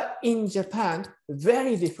 But in Japan,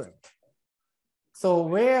 very different. So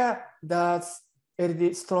where does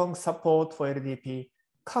strong support for LDP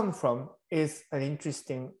come from is an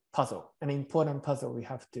interesting puzzle, an important puzzle we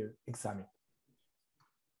have to examine.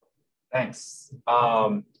 Thanks.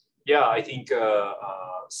 Yeah, I think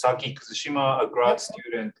Saki Kuzushima, a grad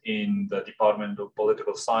student in the Department of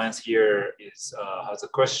Political Science here, has a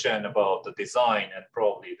question about the design and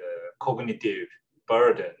probably the cognitive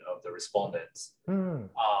burden of the respondents.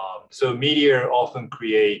 So media often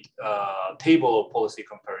create a table of policy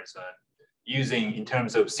comparison using in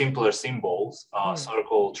terms of simpler symbols,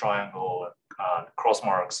 circle, triangle, cross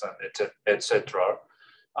marks, and etc.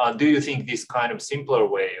 Do you think this kind of simpler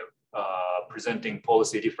way of presenting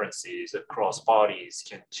policy differences across parties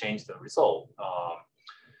can change the result?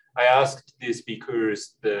 I asked this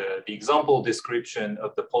because the example description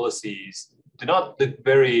of the policies do not look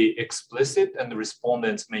very explicit, and the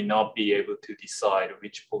respondents may not be able to decide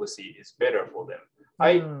which policy is better for them.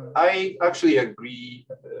 I actually agree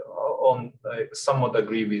somewhat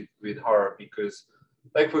agree with her, because,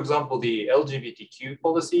 like, for example, the LGBTQ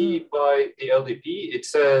policy by the LDP, it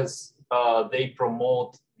says they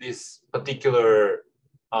promote this particular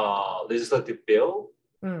legislative bill,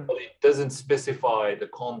 but it doesn't specify the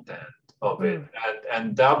content of it.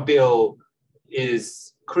 And that bill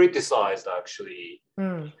is criticized actually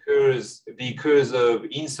because of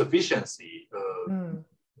insufficiency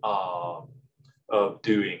of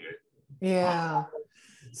doing it. Yeah.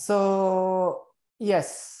 So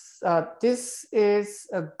yes, this is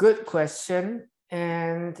a good question.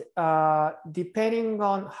 And depending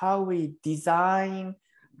on how we design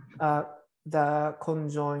the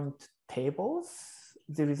conjoint tables,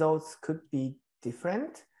 the results could be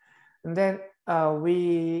different. And then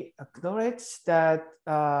we acknowledge that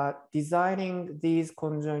designing these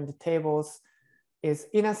conjoint tables is,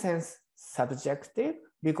 in a sense, subjective,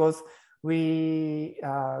 because we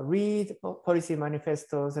read policy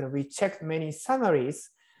manifestos and we check many summaries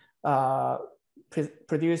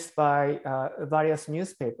produced by various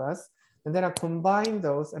newspapers, and then I combine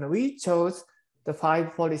those, and we chose the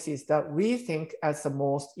 5 policies that we think as the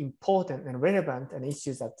most important and relevant and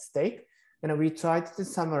issues at stake, and we tried to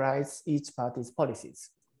summarize each party's policies.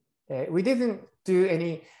 We didn't do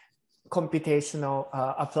any computational,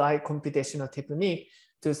 apply computational technique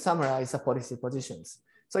to summarize the policy positions.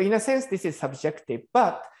 So in a sense, this is subjective,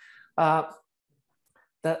 but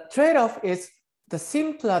the trade-off is the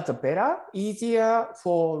simpler the better, easier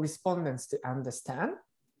for respondents to understand.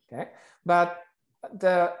 Okay, but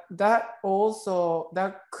that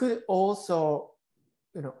could also,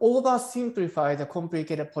 oversimplify the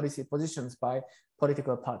complicated policy positions by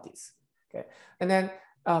political parties. Okay, and then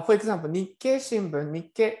for example, Nikkei Shimbun,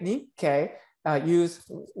 Nikkei use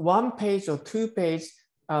 1 page or 2 page,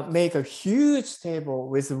 make a huge table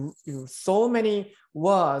with so many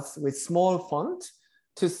words with small font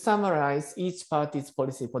to summarize each party's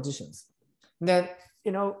policy positions. Then,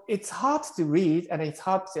 it's hard to read and it's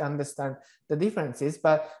hard to understand the differences,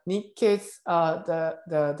 but Nikkei's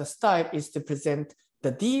the style is to present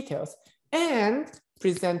the details and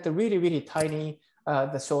present a really, really tiny,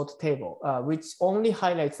 the short table, which only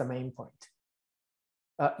highlights the main point.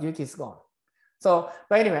 Yuki's gone. So,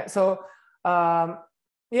 but anyway, so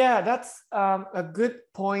yeah, that's a good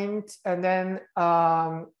point. And then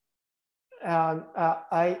I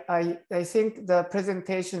think the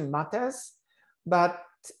presentation matters, but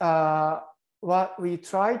what we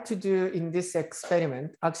try to do in this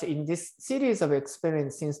experiment, actually in this series of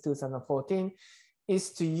experiments since 2014,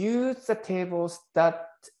 is to use the tables that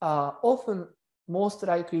are often most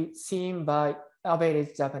likely seen by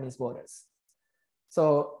average Japanese voters.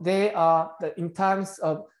 So they are, in terms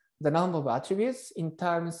of the number of attributes, in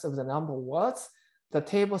terms of the number of words, the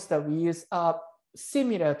tables that we use are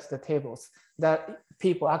similar to the tables that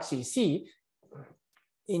people actually see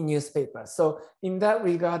in newspapers. So in that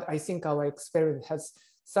regard, I think our experiment has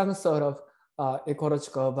some sort of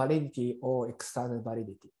ecological validity or external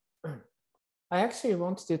validity. I actually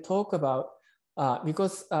want to talk about,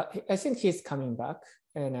 because I think he's coming back,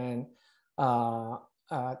 and then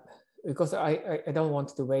because I don't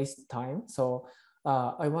want to waste time. So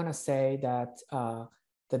I want to say that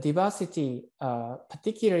the diversity,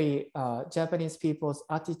 particularly Japanese people's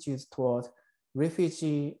attitudes toward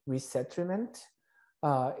refugee resettlement,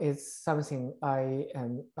 is something I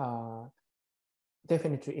am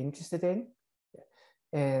definitely interested in.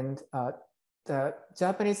 And the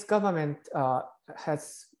Japanese government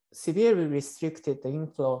has severely restricted the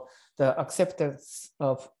inflow, the acceptance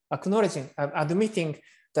of admitting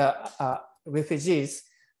the refugees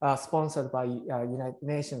sponsored by United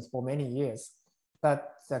Nations for many years.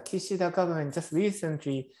 But the Kishida government just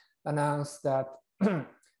recently announced that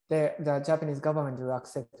the Japanese government will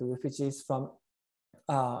accept refugees from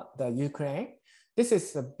the Ukraine. This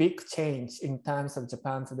is a big change in terms of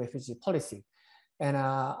Japan's refugee policy. And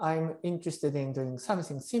I'm interested in doing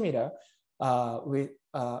something similar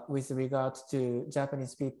with regard to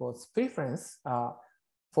Japanese people's preference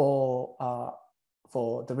for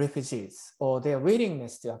the refugees or their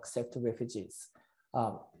willingness to accept refugees.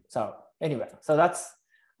 So anyway, so that's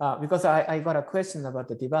because I got a question about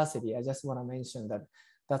the diversity. I just want to mention that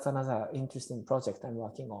that's another interesting project I'm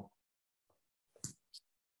working on.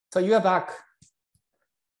 So you are back.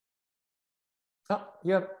 Oh,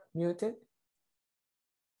 you're muted.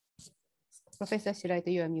 Professor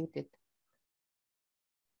Shiraito, you are muted.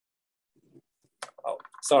 Oh,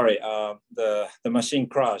 sorry, the machine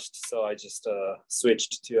crashed, so I just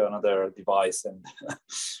switched to another device and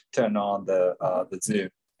turned on the Zoom.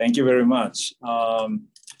 Thank you very much. I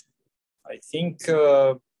think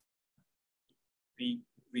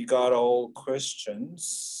we got all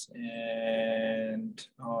questions, and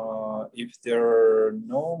if there are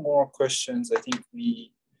no more questions, I think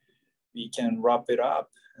we can wrap it up.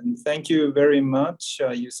 And thank you very much,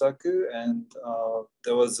 Yusaku. And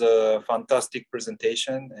there was a fantastic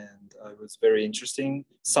presentation, and it was very interesting.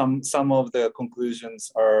 Some of the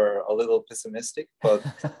conclusions are a little pessimistic, but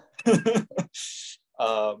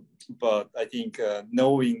but I think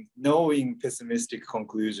knowing pessimistic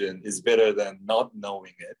conclusion is better than not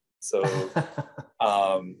knowing it. So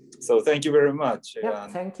so thank you very much. Yeah,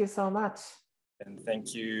 thank you so much. And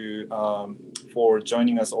thank you for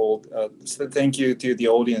joining us all. So thank you to the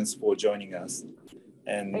audience for joining us.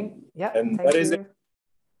 And thank that is it.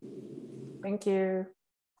 Thank you.